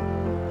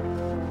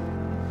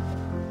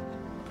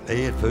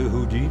 Play it for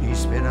Houdini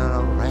spinning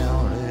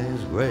around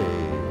his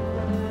grave.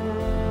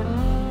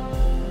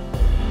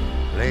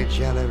 Play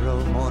Jelly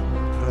Roll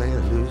Morton, play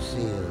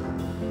Lucille.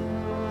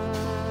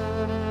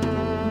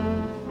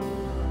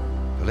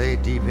 Play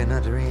Deep in a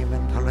Dream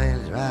and play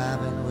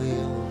Driving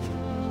Wheel.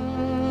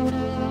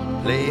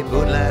 Play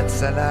Moonlight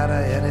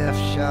Sonata in F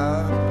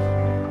sharp.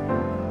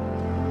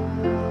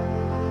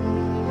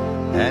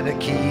 And the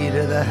key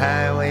to the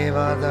highway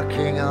for the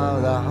king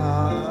of the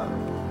harp.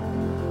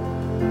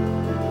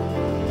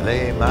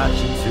 Play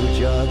Marching Through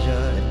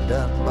Georgia in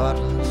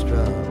Dunbarton's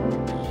drums.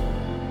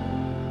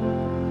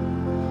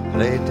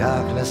 Play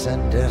Darkness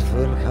and Death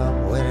Will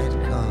Come When It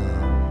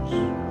Comes.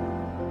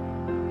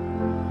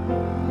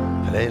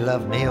 Play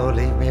Love Me or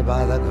Leave Me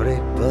by the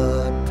Great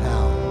Bud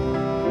Powell.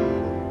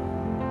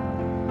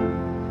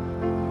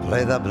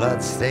 Play the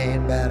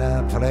Bloodstained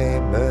Banner, play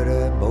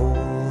Murder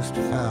Most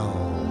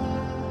Foul.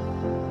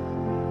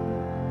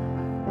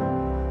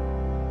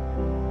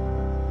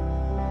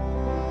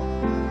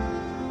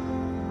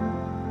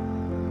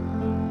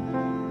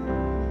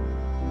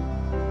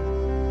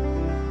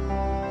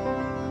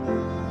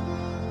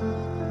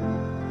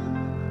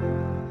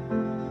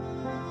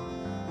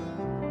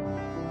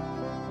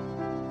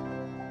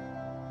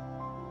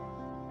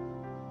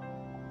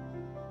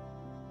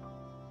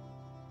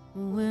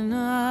 When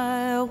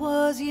I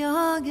was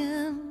young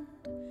and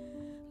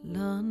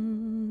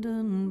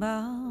London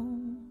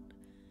bound,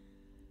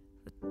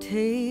 the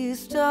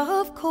taste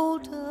of coal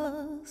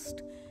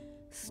dust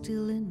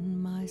still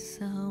in my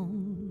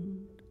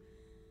sound,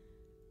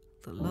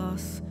 the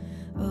loss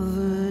of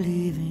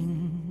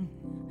leaving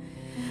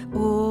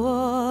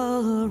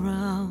all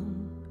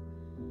around.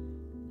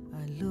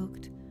 I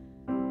looked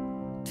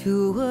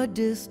to a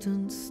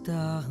distant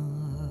star,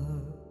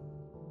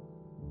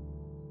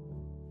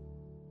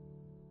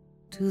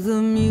 to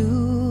the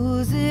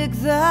music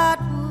that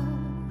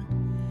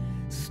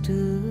would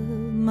stir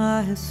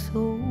my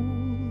soul.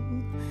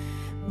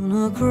 When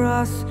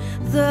across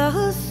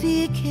the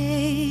sea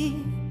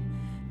came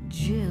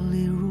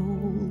Jelly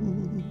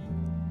Roll,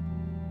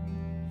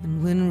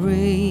 and when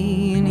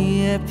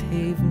rainy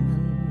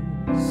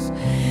pavements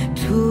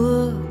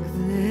took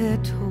their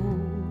toll,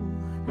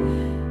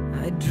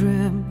 I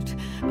dreamt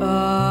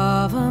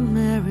of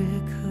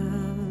America.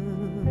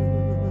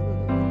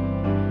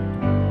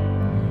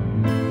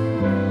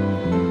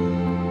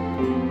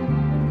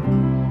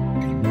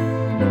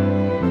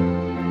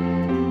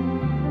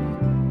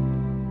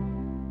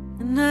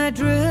 I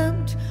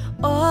dreamt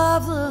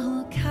of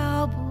the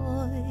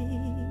cowboys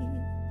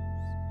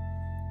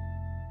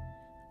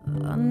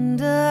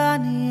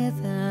underneath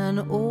an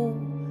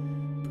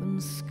open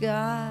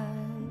sky,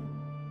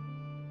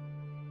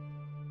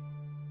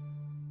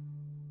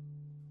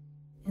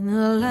 in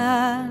a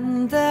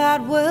land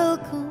that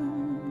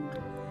welcomed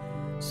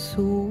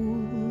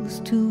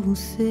souls to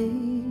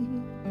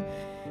save,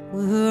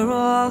 where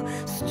all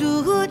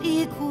stood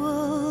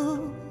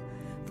equal,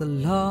 the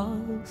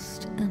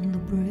lost and the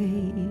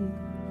brave.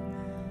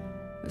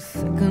 A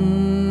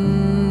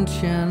second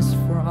chance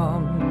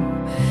from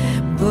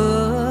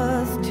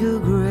birth to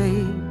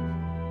grave,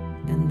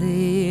 and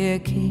they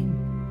came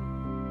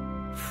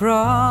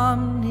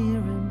from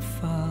near and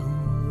far.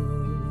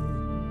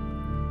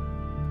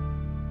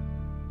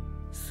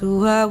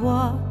 So I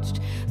watched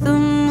the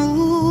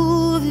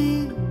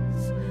movies,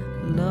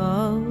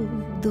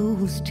 loved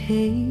those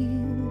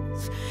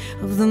tales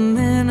of the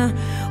men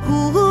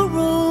who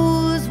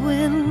rose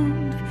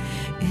wind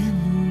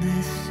in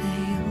their sails.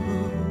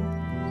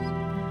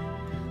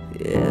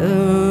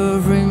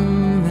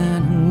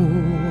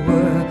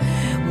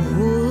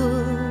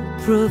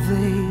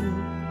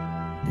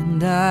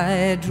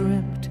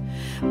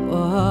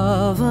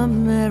 of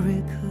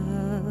America.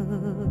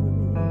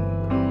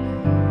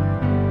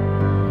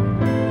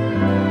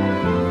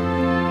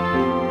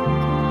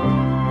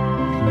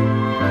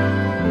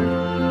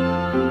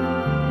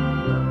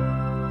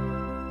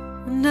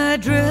 And I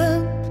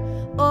dreamt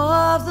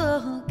of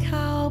the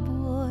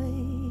cowboys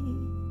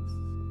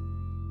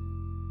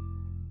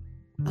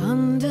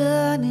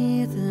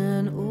underneath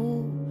an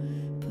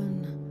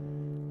open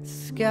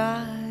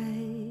sky.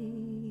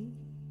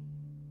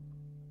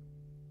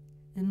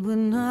 And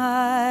when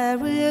I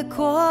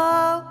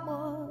recall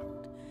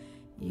what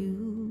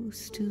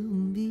used to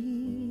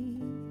be,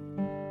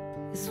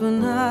 it's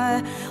when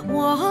I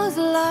was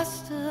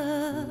lost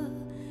a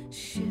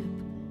ship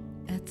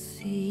at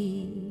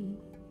sea.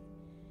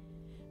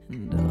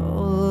 And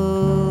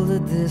all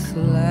that this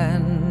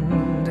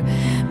land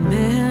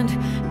meant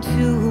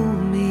to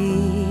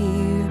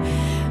me,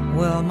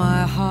 well,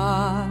 my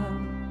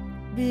heart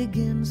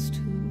begins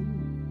to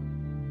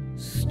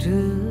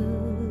stir.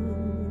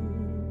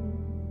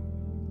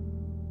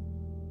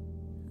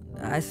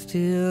 I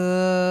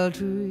still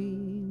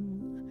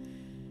dream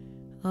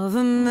of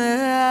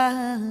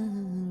America.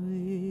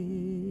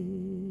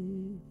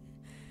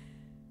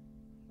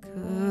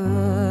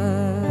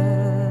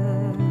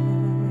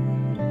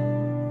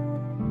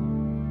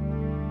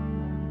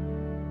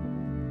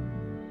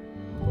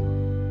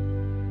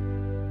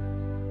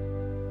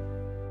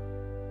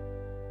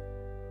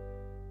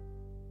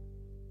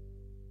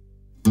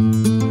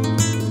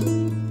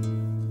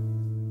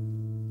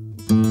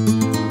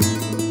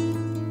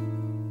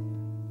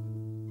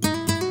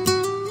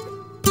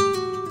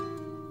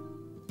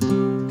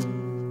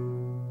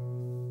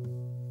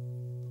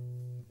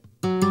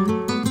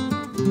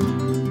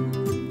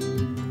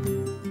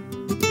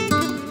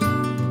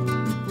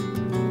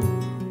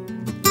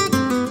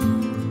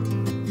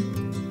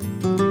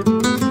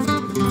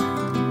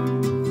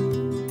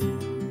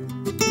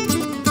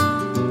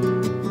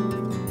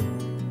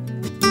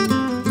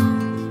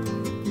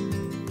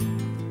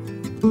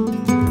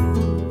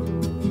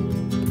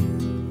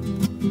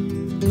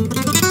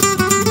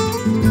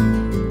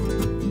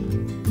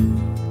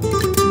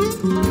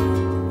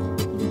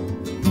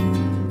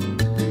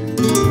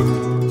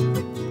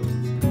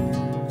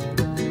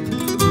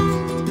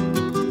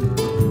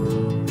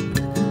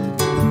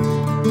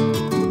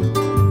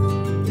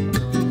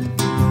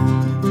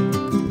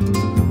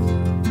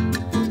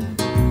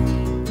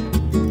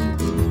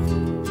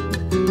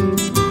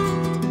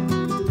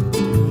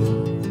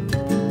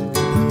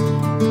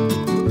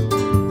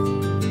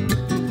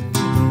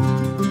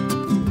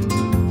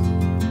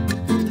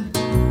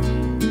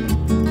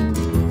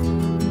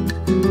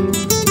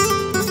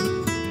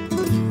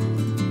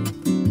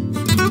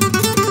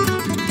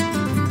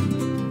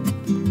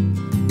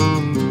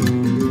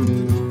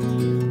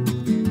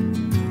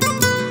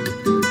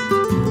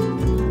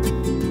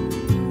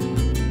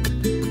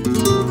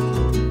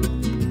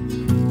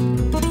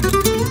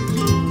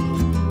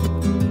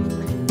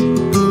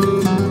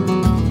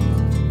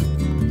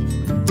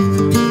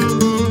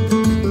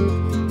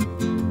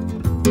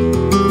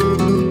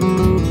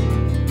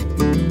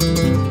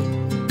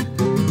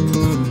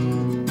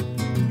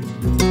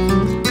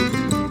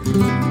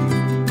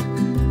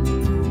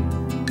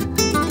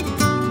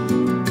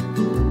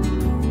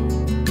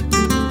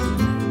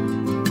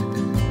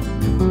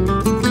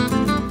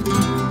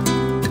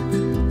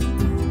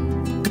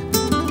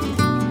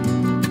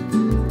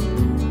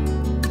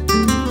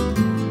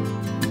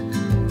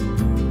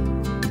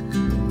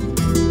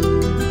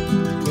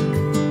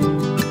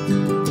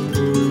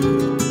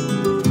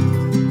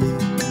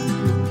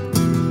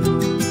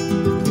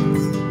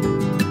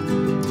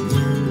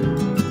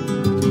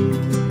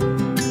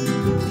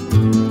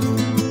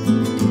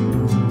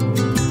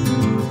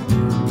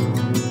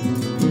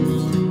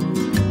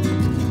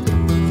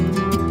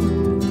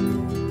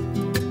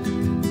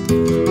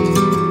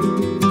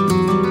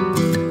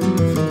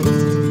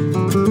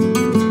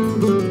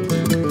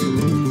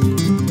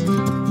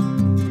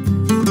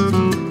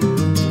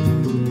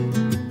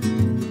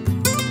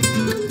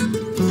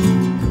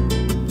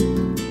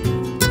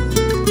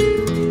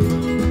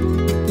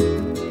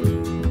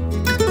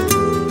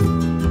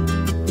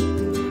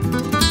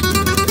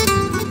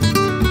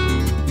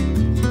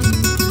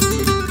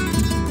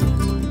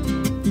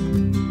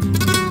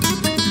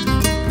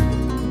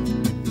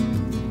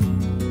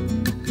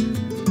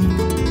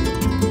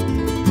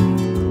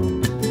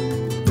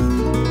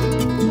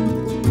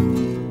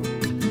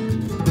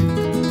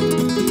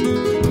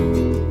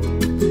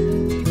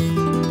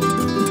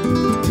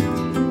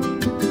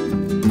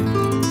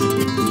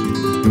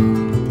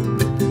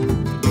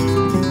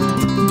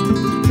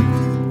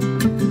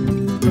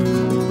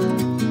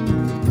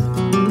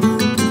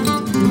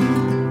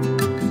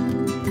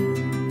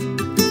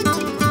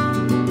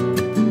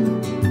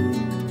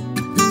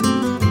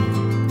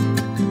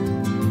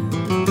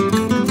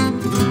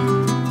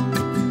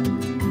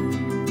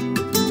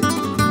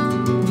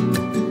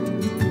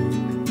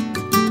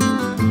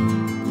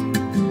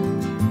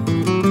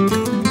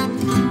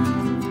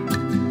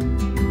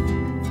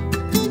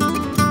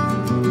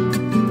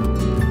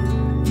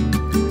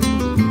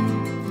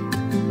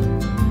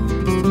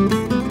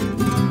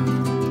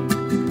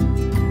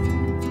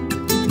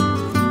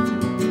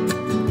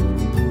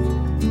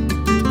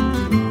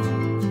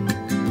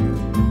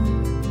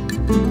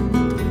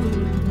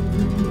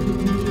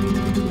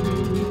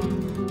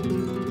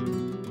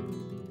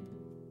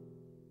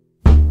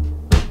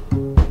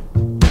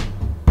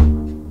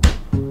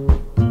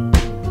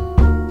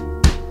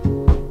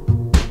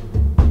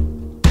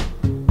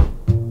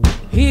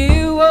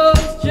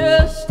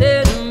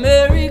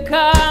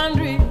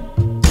 country.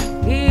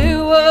 It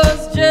was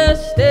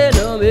just an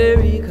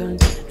American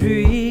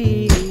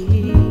dream.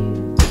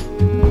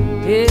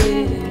 Yeah,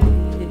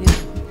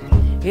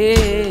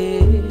 yeah.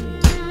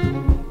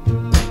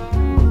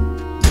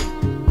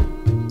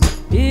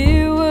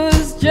 It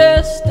was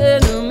just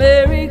an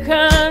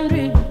American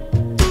dream.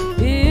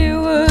 It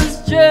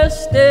was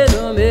just an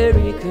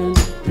American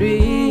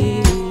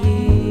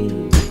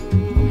dream.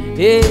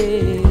 Yeah,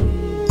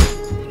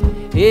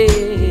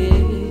 yeah.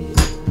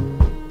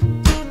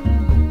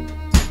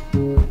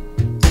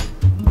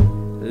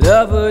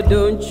 Lover,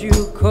 don't you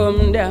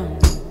come down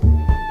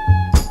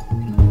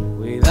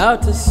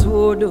without a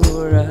sword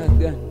or a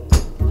gun.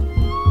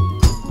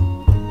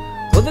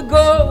 For the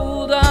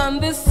gold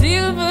and the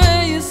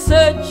silver you're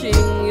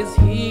searching is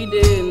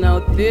hidden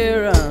out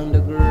there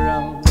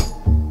underground.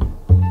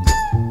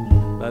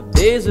 But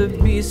there's a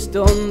beast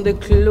on the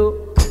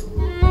cloak,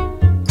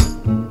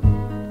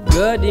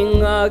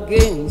 guarding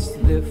against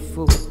the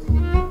foe.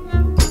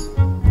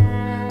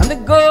 And the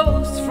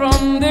ghost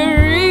from the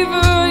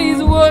river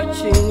is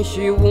watching,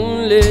 she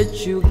won't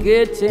let you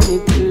get any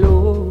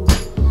close.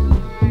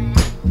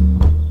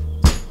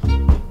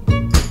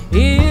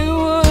 It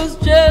was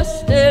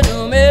just an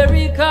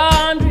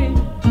American dream.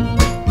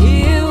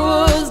 It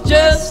was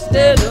just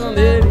an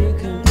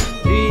American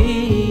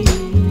dream.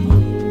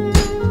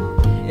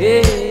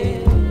 Yeah,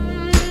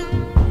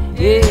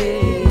 yeah.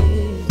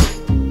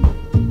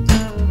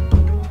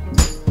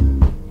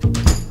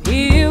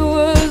 It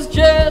was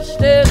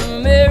just an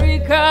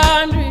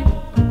American dream.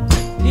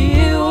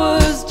 It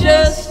was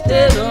just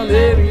an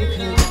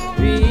American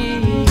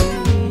dream.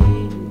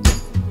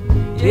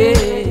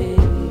 Yeah,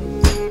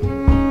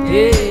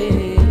 yeah.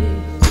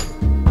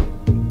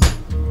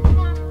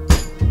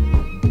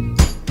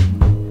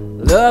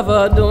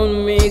 Lover, don't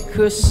make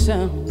a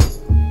sound.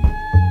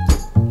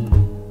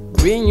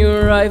 Bring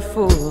your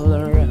rifle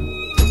around.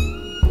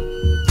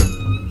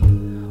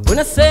 When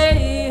I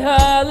say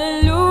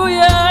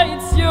hallelujah,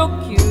 it's your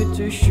cue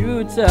to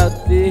shoot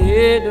at the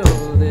head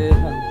of the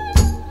hound.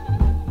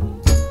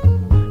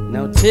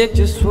 Now take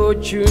just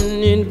what you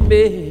need,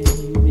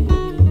 baby.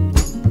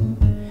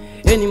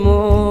 Any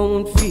more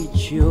won't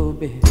fit your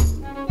bed.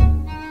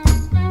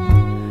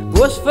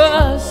 Go as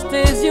fast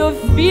as your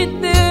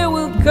feet they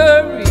will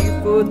carry,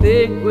 for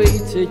the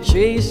greater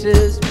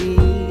chasers be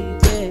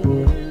there.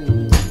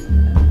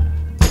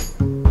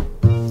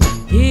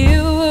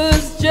 It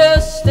was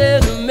just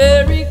an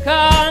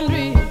American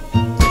dream.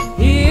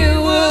 It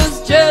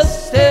was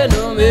just an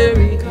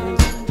American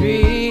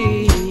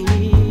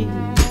dream.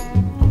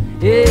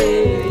 Yeah,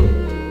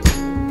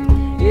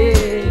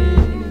 yeah.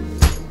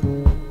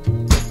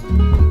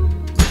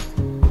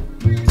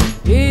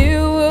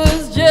 It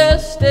was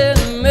just an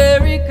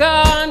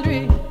American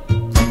dream.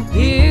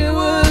 It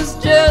was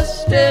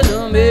just an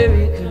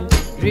American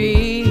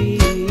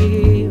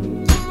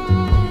dream.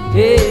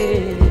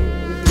 Yeah,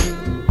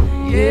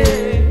 yeah.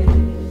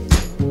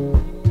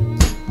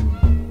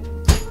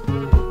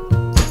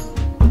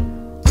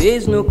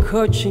 There's no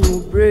catching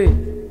your breath.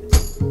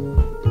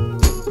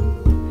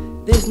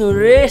 There's no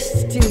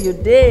rest till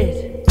you're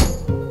dead.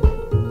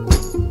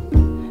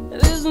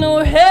 There's no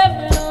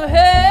heaven or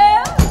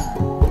hell.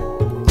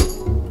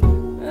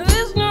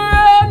 There's no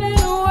running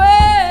away.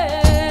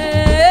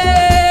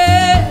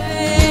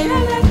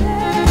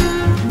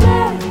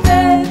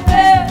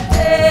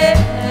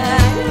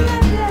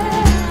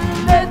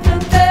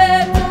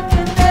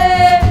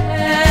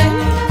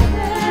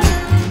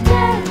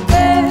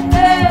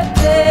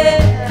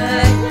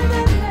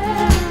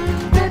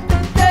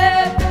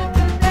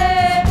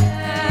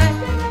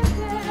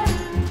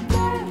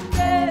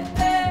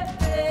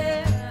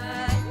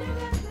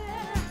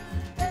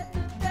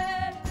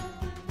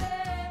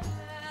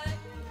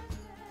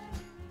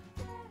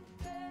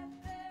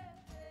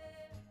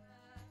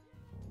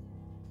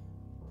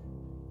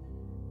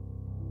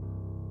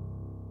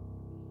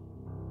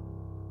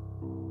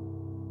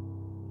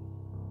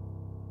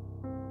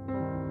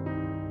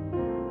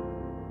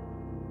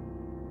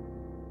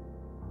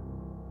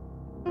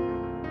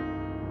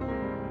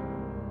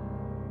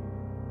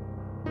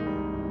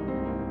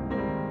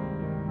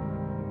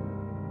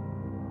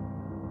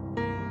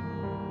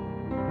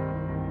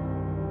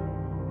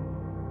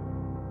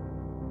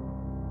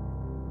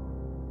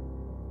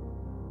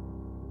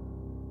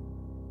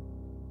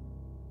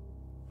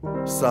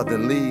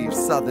 Southern leaves,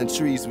 southern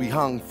trees we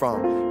hung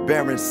from.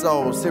 Barren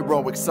souls,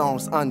 heroic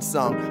songs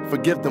unsung.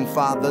 Forgive them,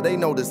 Father, they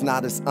know this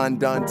knot is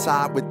undone.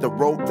 Tied with the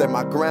rope that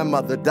my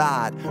grandmother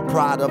died.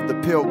 Pride of the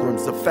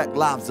pilgrims, affect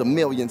lives of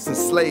millions. In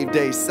slave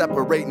days,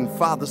 separating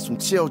fathers from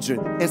children.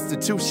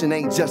 Institution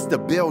ain't just a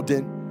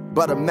building,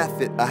 but a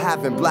method of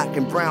having black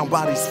and brown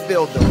bodies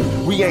fill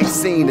them. We ain't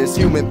seen as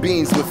human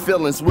beings with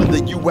feelings. Will the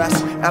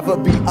U.S. ever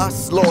be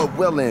us, Lord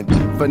willing?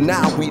 For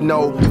now we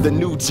know the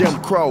new Jim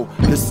Crow.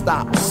 The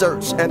stop,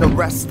 search, and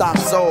arrest stop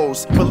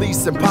souls.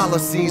 Police and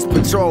policies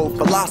patrol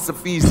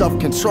philosophies of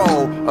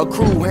control. A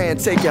cruel hand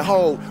taking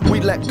hold.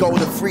 We let go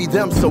to free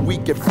them so we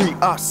can free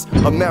us.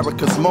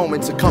 America's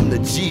moment to come to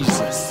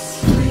Jesus.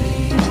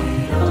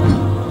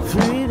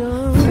 Freedom.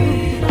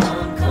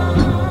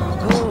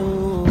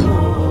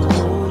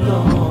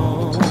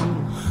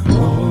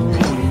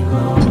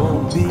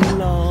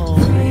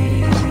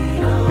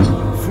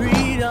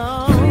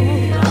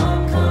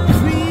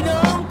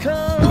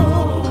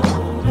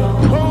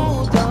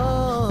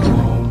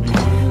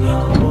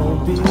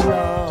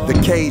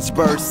 Caged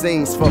bird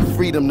sings for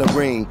freedom to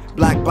ring.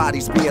 Black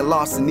bodies being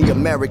lost in the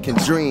American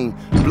dream.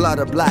 Blood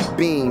a black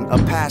beam, a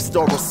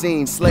pastoral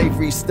scene.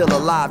 Slavery still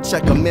alive,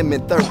 check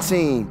Amendment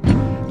 13.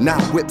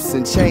 Not whips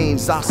and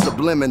chains are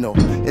subliminal.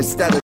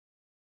 Instead of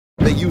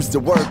they use the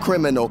word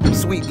criminal.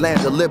 Sweet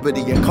land of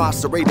liberty,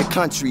 incarcerated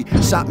country.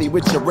 Shot me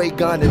with your ray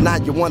gun and now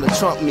you wanna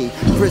trump me.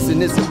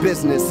 Prison is a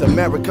business,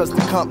 America's the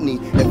company.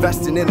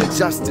 Investing in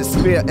injustice,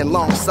 fear and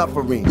long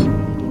suffering.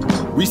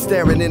 We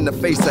staring in the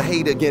face of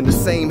hate again. The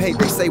same hate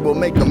they say will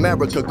make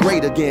America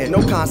great again.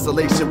 No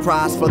consolation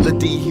prize for the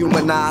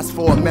dehumanized.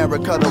 For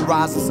America to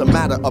rise, it's a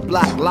matter of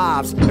black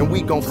lives. And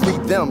we gon' free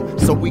them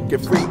so we can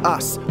free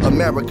us.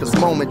 America's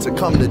moment to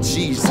come to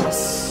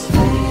Jesus.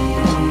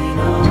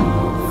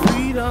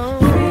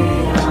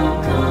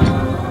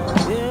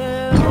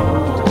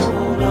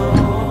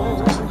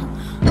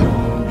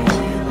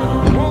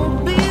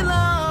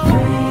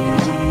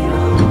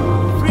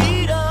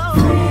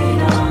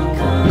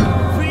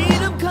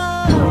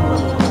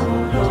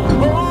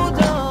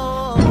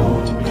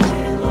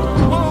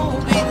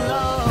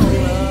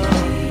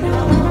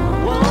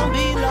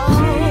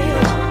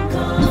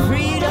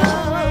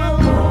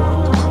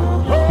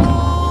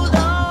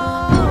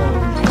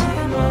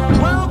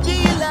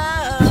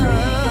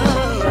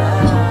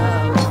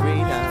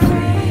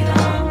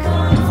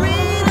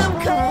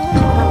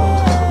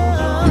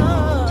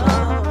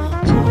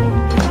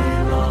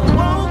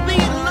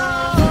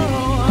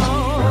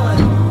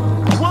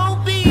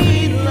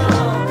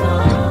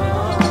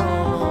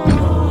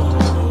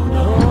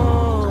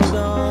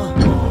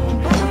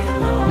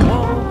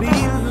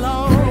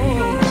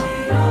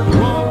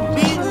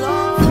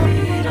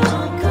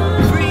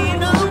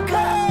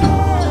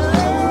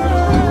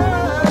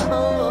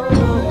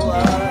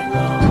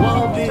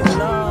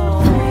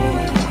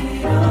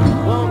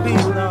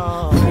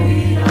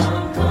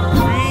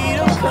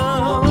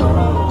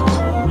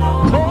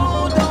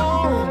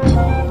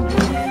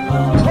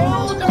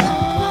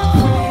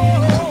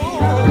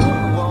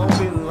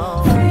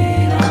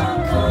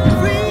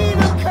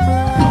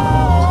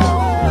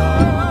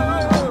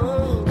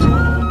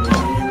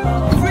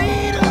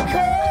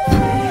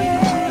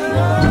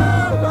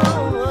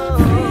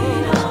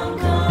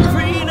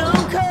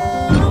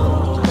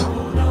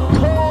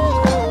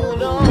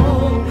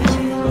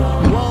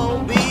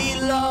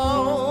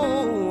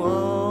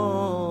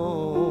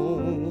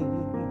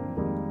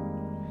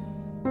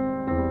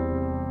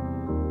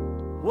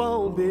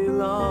 Won't be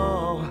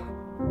long.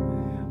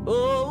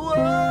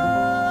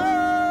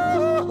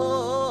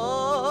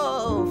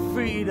 Oh,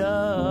 freedom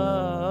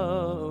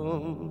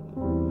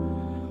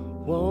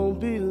won't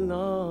be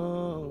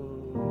long.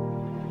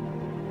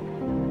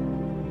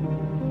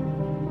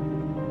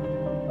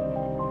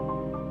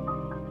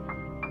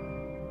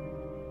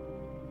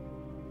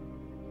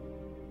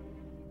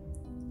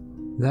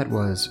 That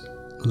was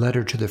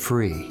Letter to the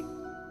Free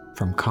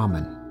from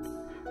Common.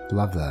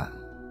 Love that.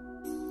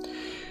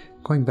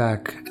 Going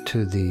back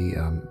to the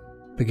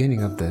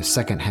beginning of the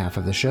second half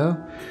of the show,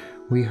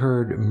 we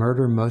heard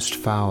Murder Most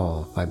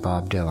Foul by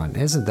Bob Dylan.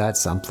 Isn't that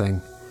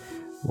something?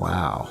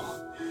 Wow.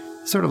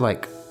 Sort of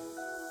like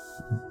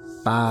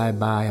Bye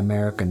Bye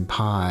American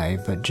Pie,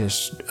 but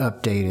just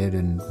updated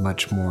and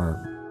much more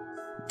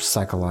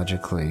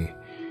psychologically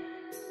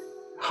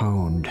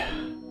honed.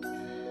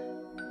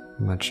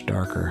 Much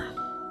darker.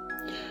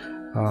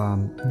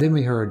 Then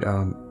we heard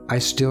I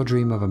Still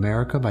Dream of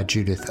America by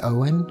Judith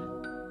Owen.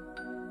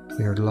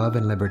 We heard Love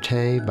and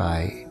Liberté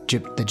by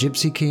the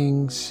Gypsy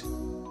Kings.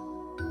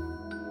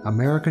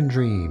 American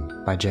Dream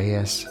by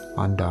J.S.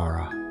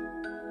 Ondara.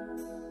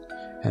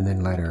 And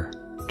then Letter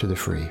to the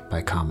Free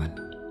by Common.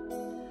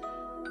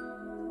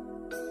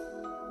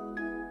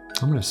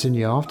 I'm going to send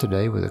you off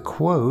today with a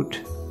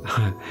quote,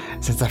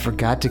 since I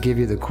forgot to give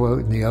you the quote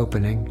in the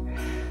opening.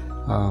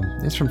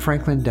 It's from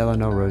Franklin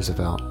Delano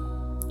Roosevelt.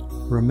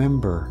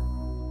 Remember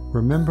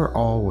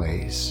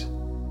always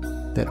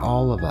that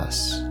all of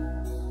us,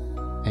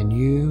 and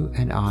you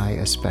and I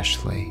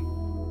especially,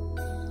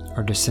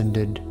 are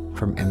descended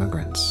from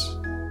immigrants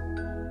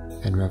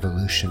and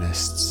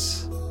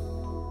revolutionists.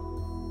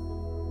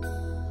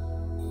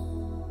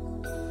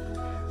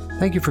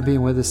 Thank you for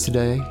being with us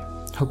today.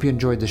 Hope you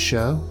enjoyed the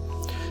show,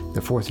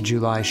 the 4th of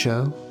July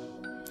show.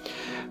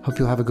 Hope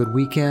you'll have a good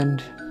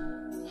weekend.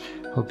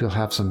 Hope you'll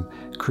have some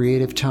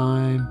creative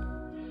time,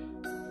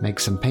 make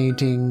some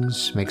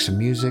paintings, make some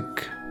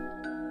music,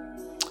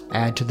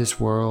 add to this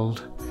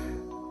world.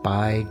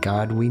 By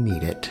God, we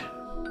need it.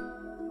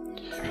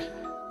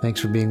 Thanks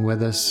for being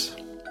with us.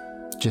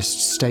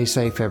 Just stay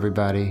safe,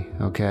 everybody,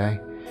 okay?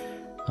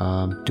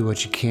 Do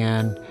what you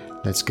can.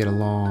 Let's get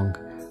along.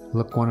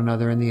 Look one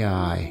another in the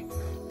eye.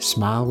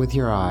 Smile with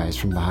your eyes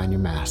from behind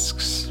your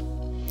masks.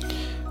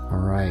 All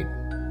right.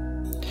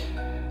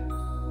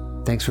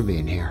 Thanks for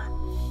being here.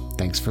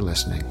 Thanks for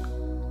listening.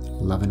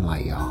 Love and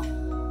light, y'all.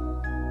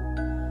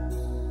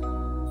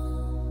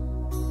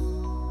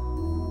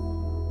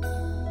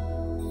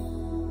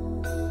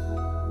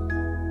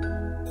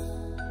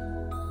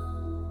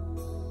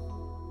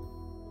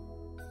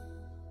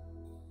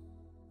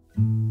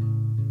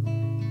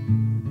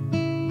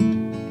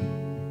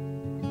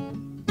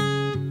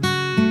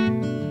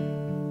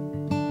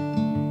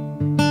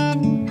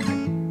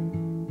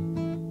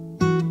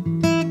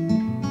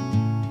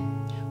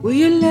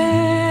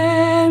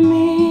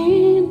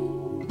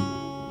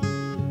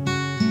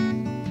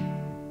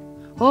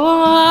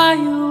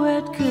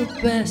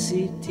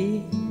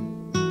 capacity.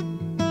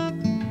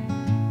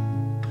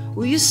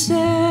 Will you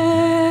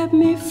set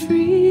me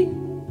free?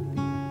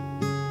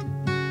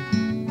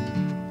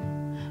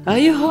 Are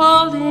you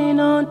holding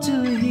on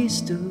to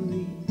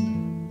history?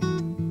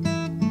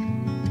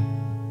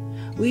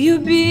 Will you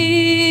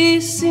be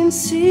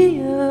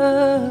sincere?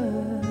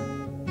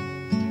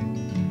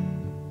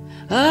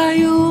 Are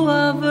you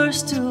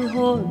averse to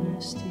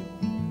honesty?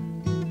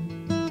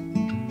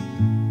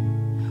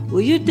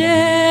 Will you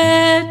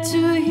dare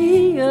to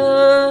hear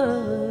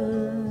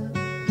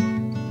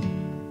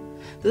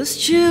those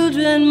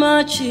children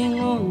marching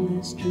on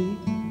the street?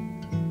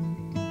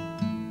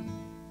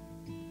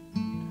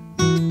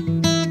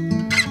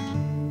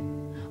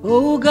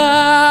 Oh,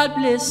 God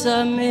bless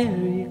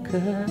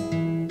America,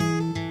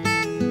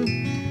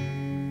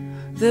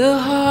 the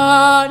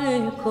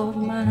heartache of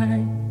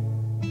mine.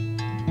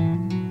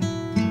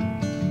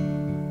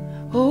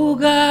 Oh,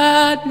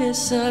 God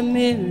bless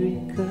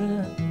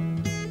America,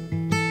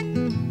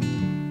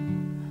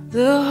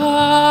 the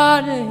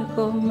heartache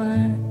of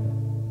mine.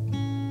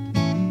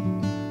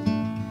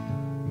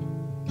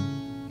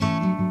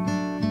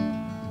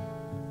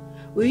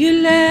 Will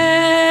you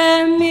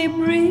let me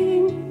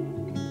bring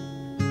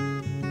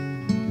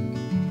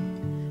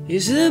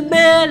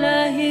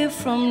Isabella here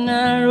from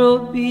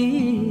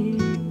Nairobi?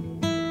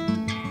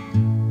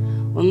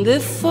 On the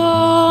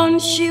phone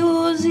she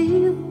was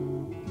ill,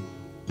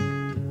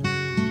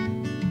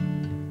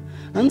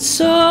 and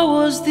so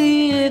was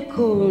the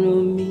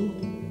economy.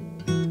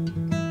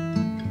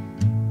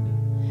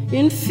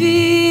 In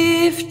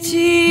 50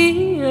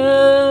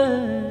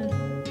 years,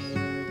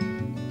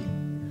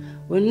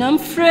 when I'm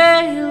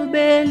frail,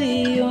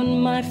 barely on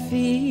my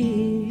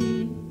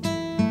feet,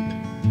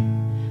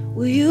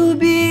 will you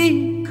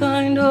be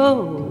kind,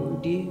 oh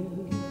dear,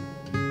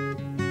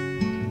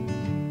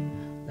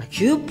 like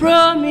you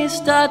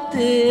promised at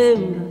the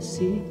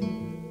embassy?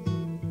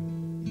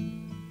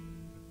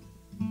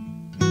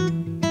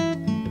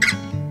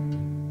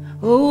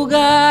 Oh,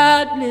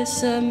 God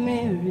bless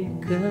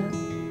America,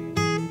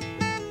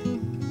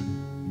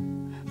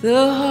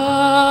 the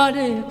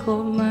heartache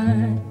of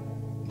mine.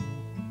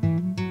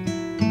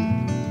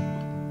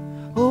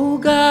 Oh,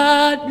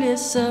 God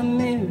bless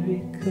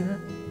America,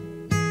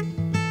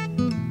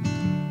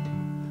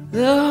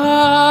 the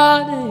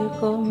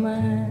heartache of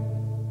mine.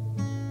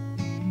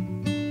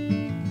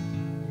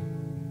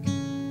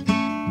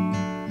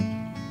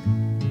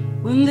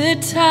 When the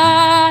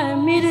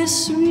time it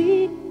is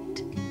sweet,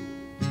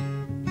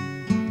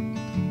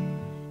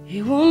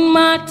 it won't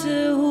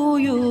matter who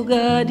your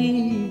God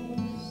is,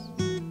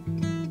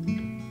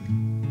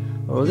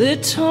 or the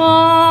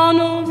tone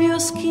of your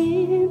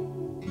skin,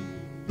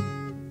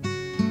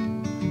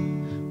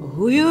 or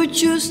who you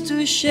choose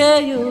to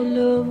share your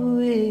love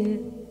with.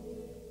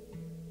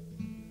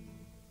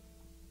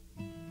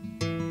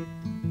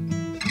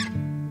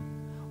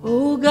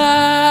 Oh,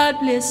 God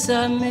bless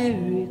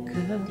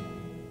America,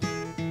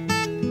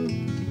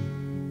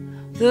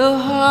 the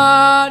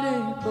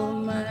heartache of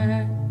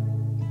mine.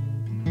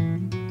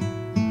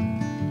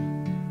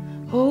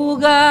 Oh,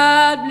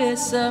 God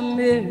bless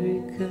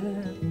America,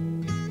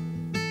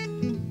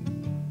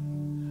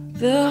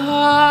 the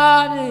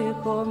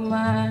heartache of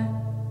mine.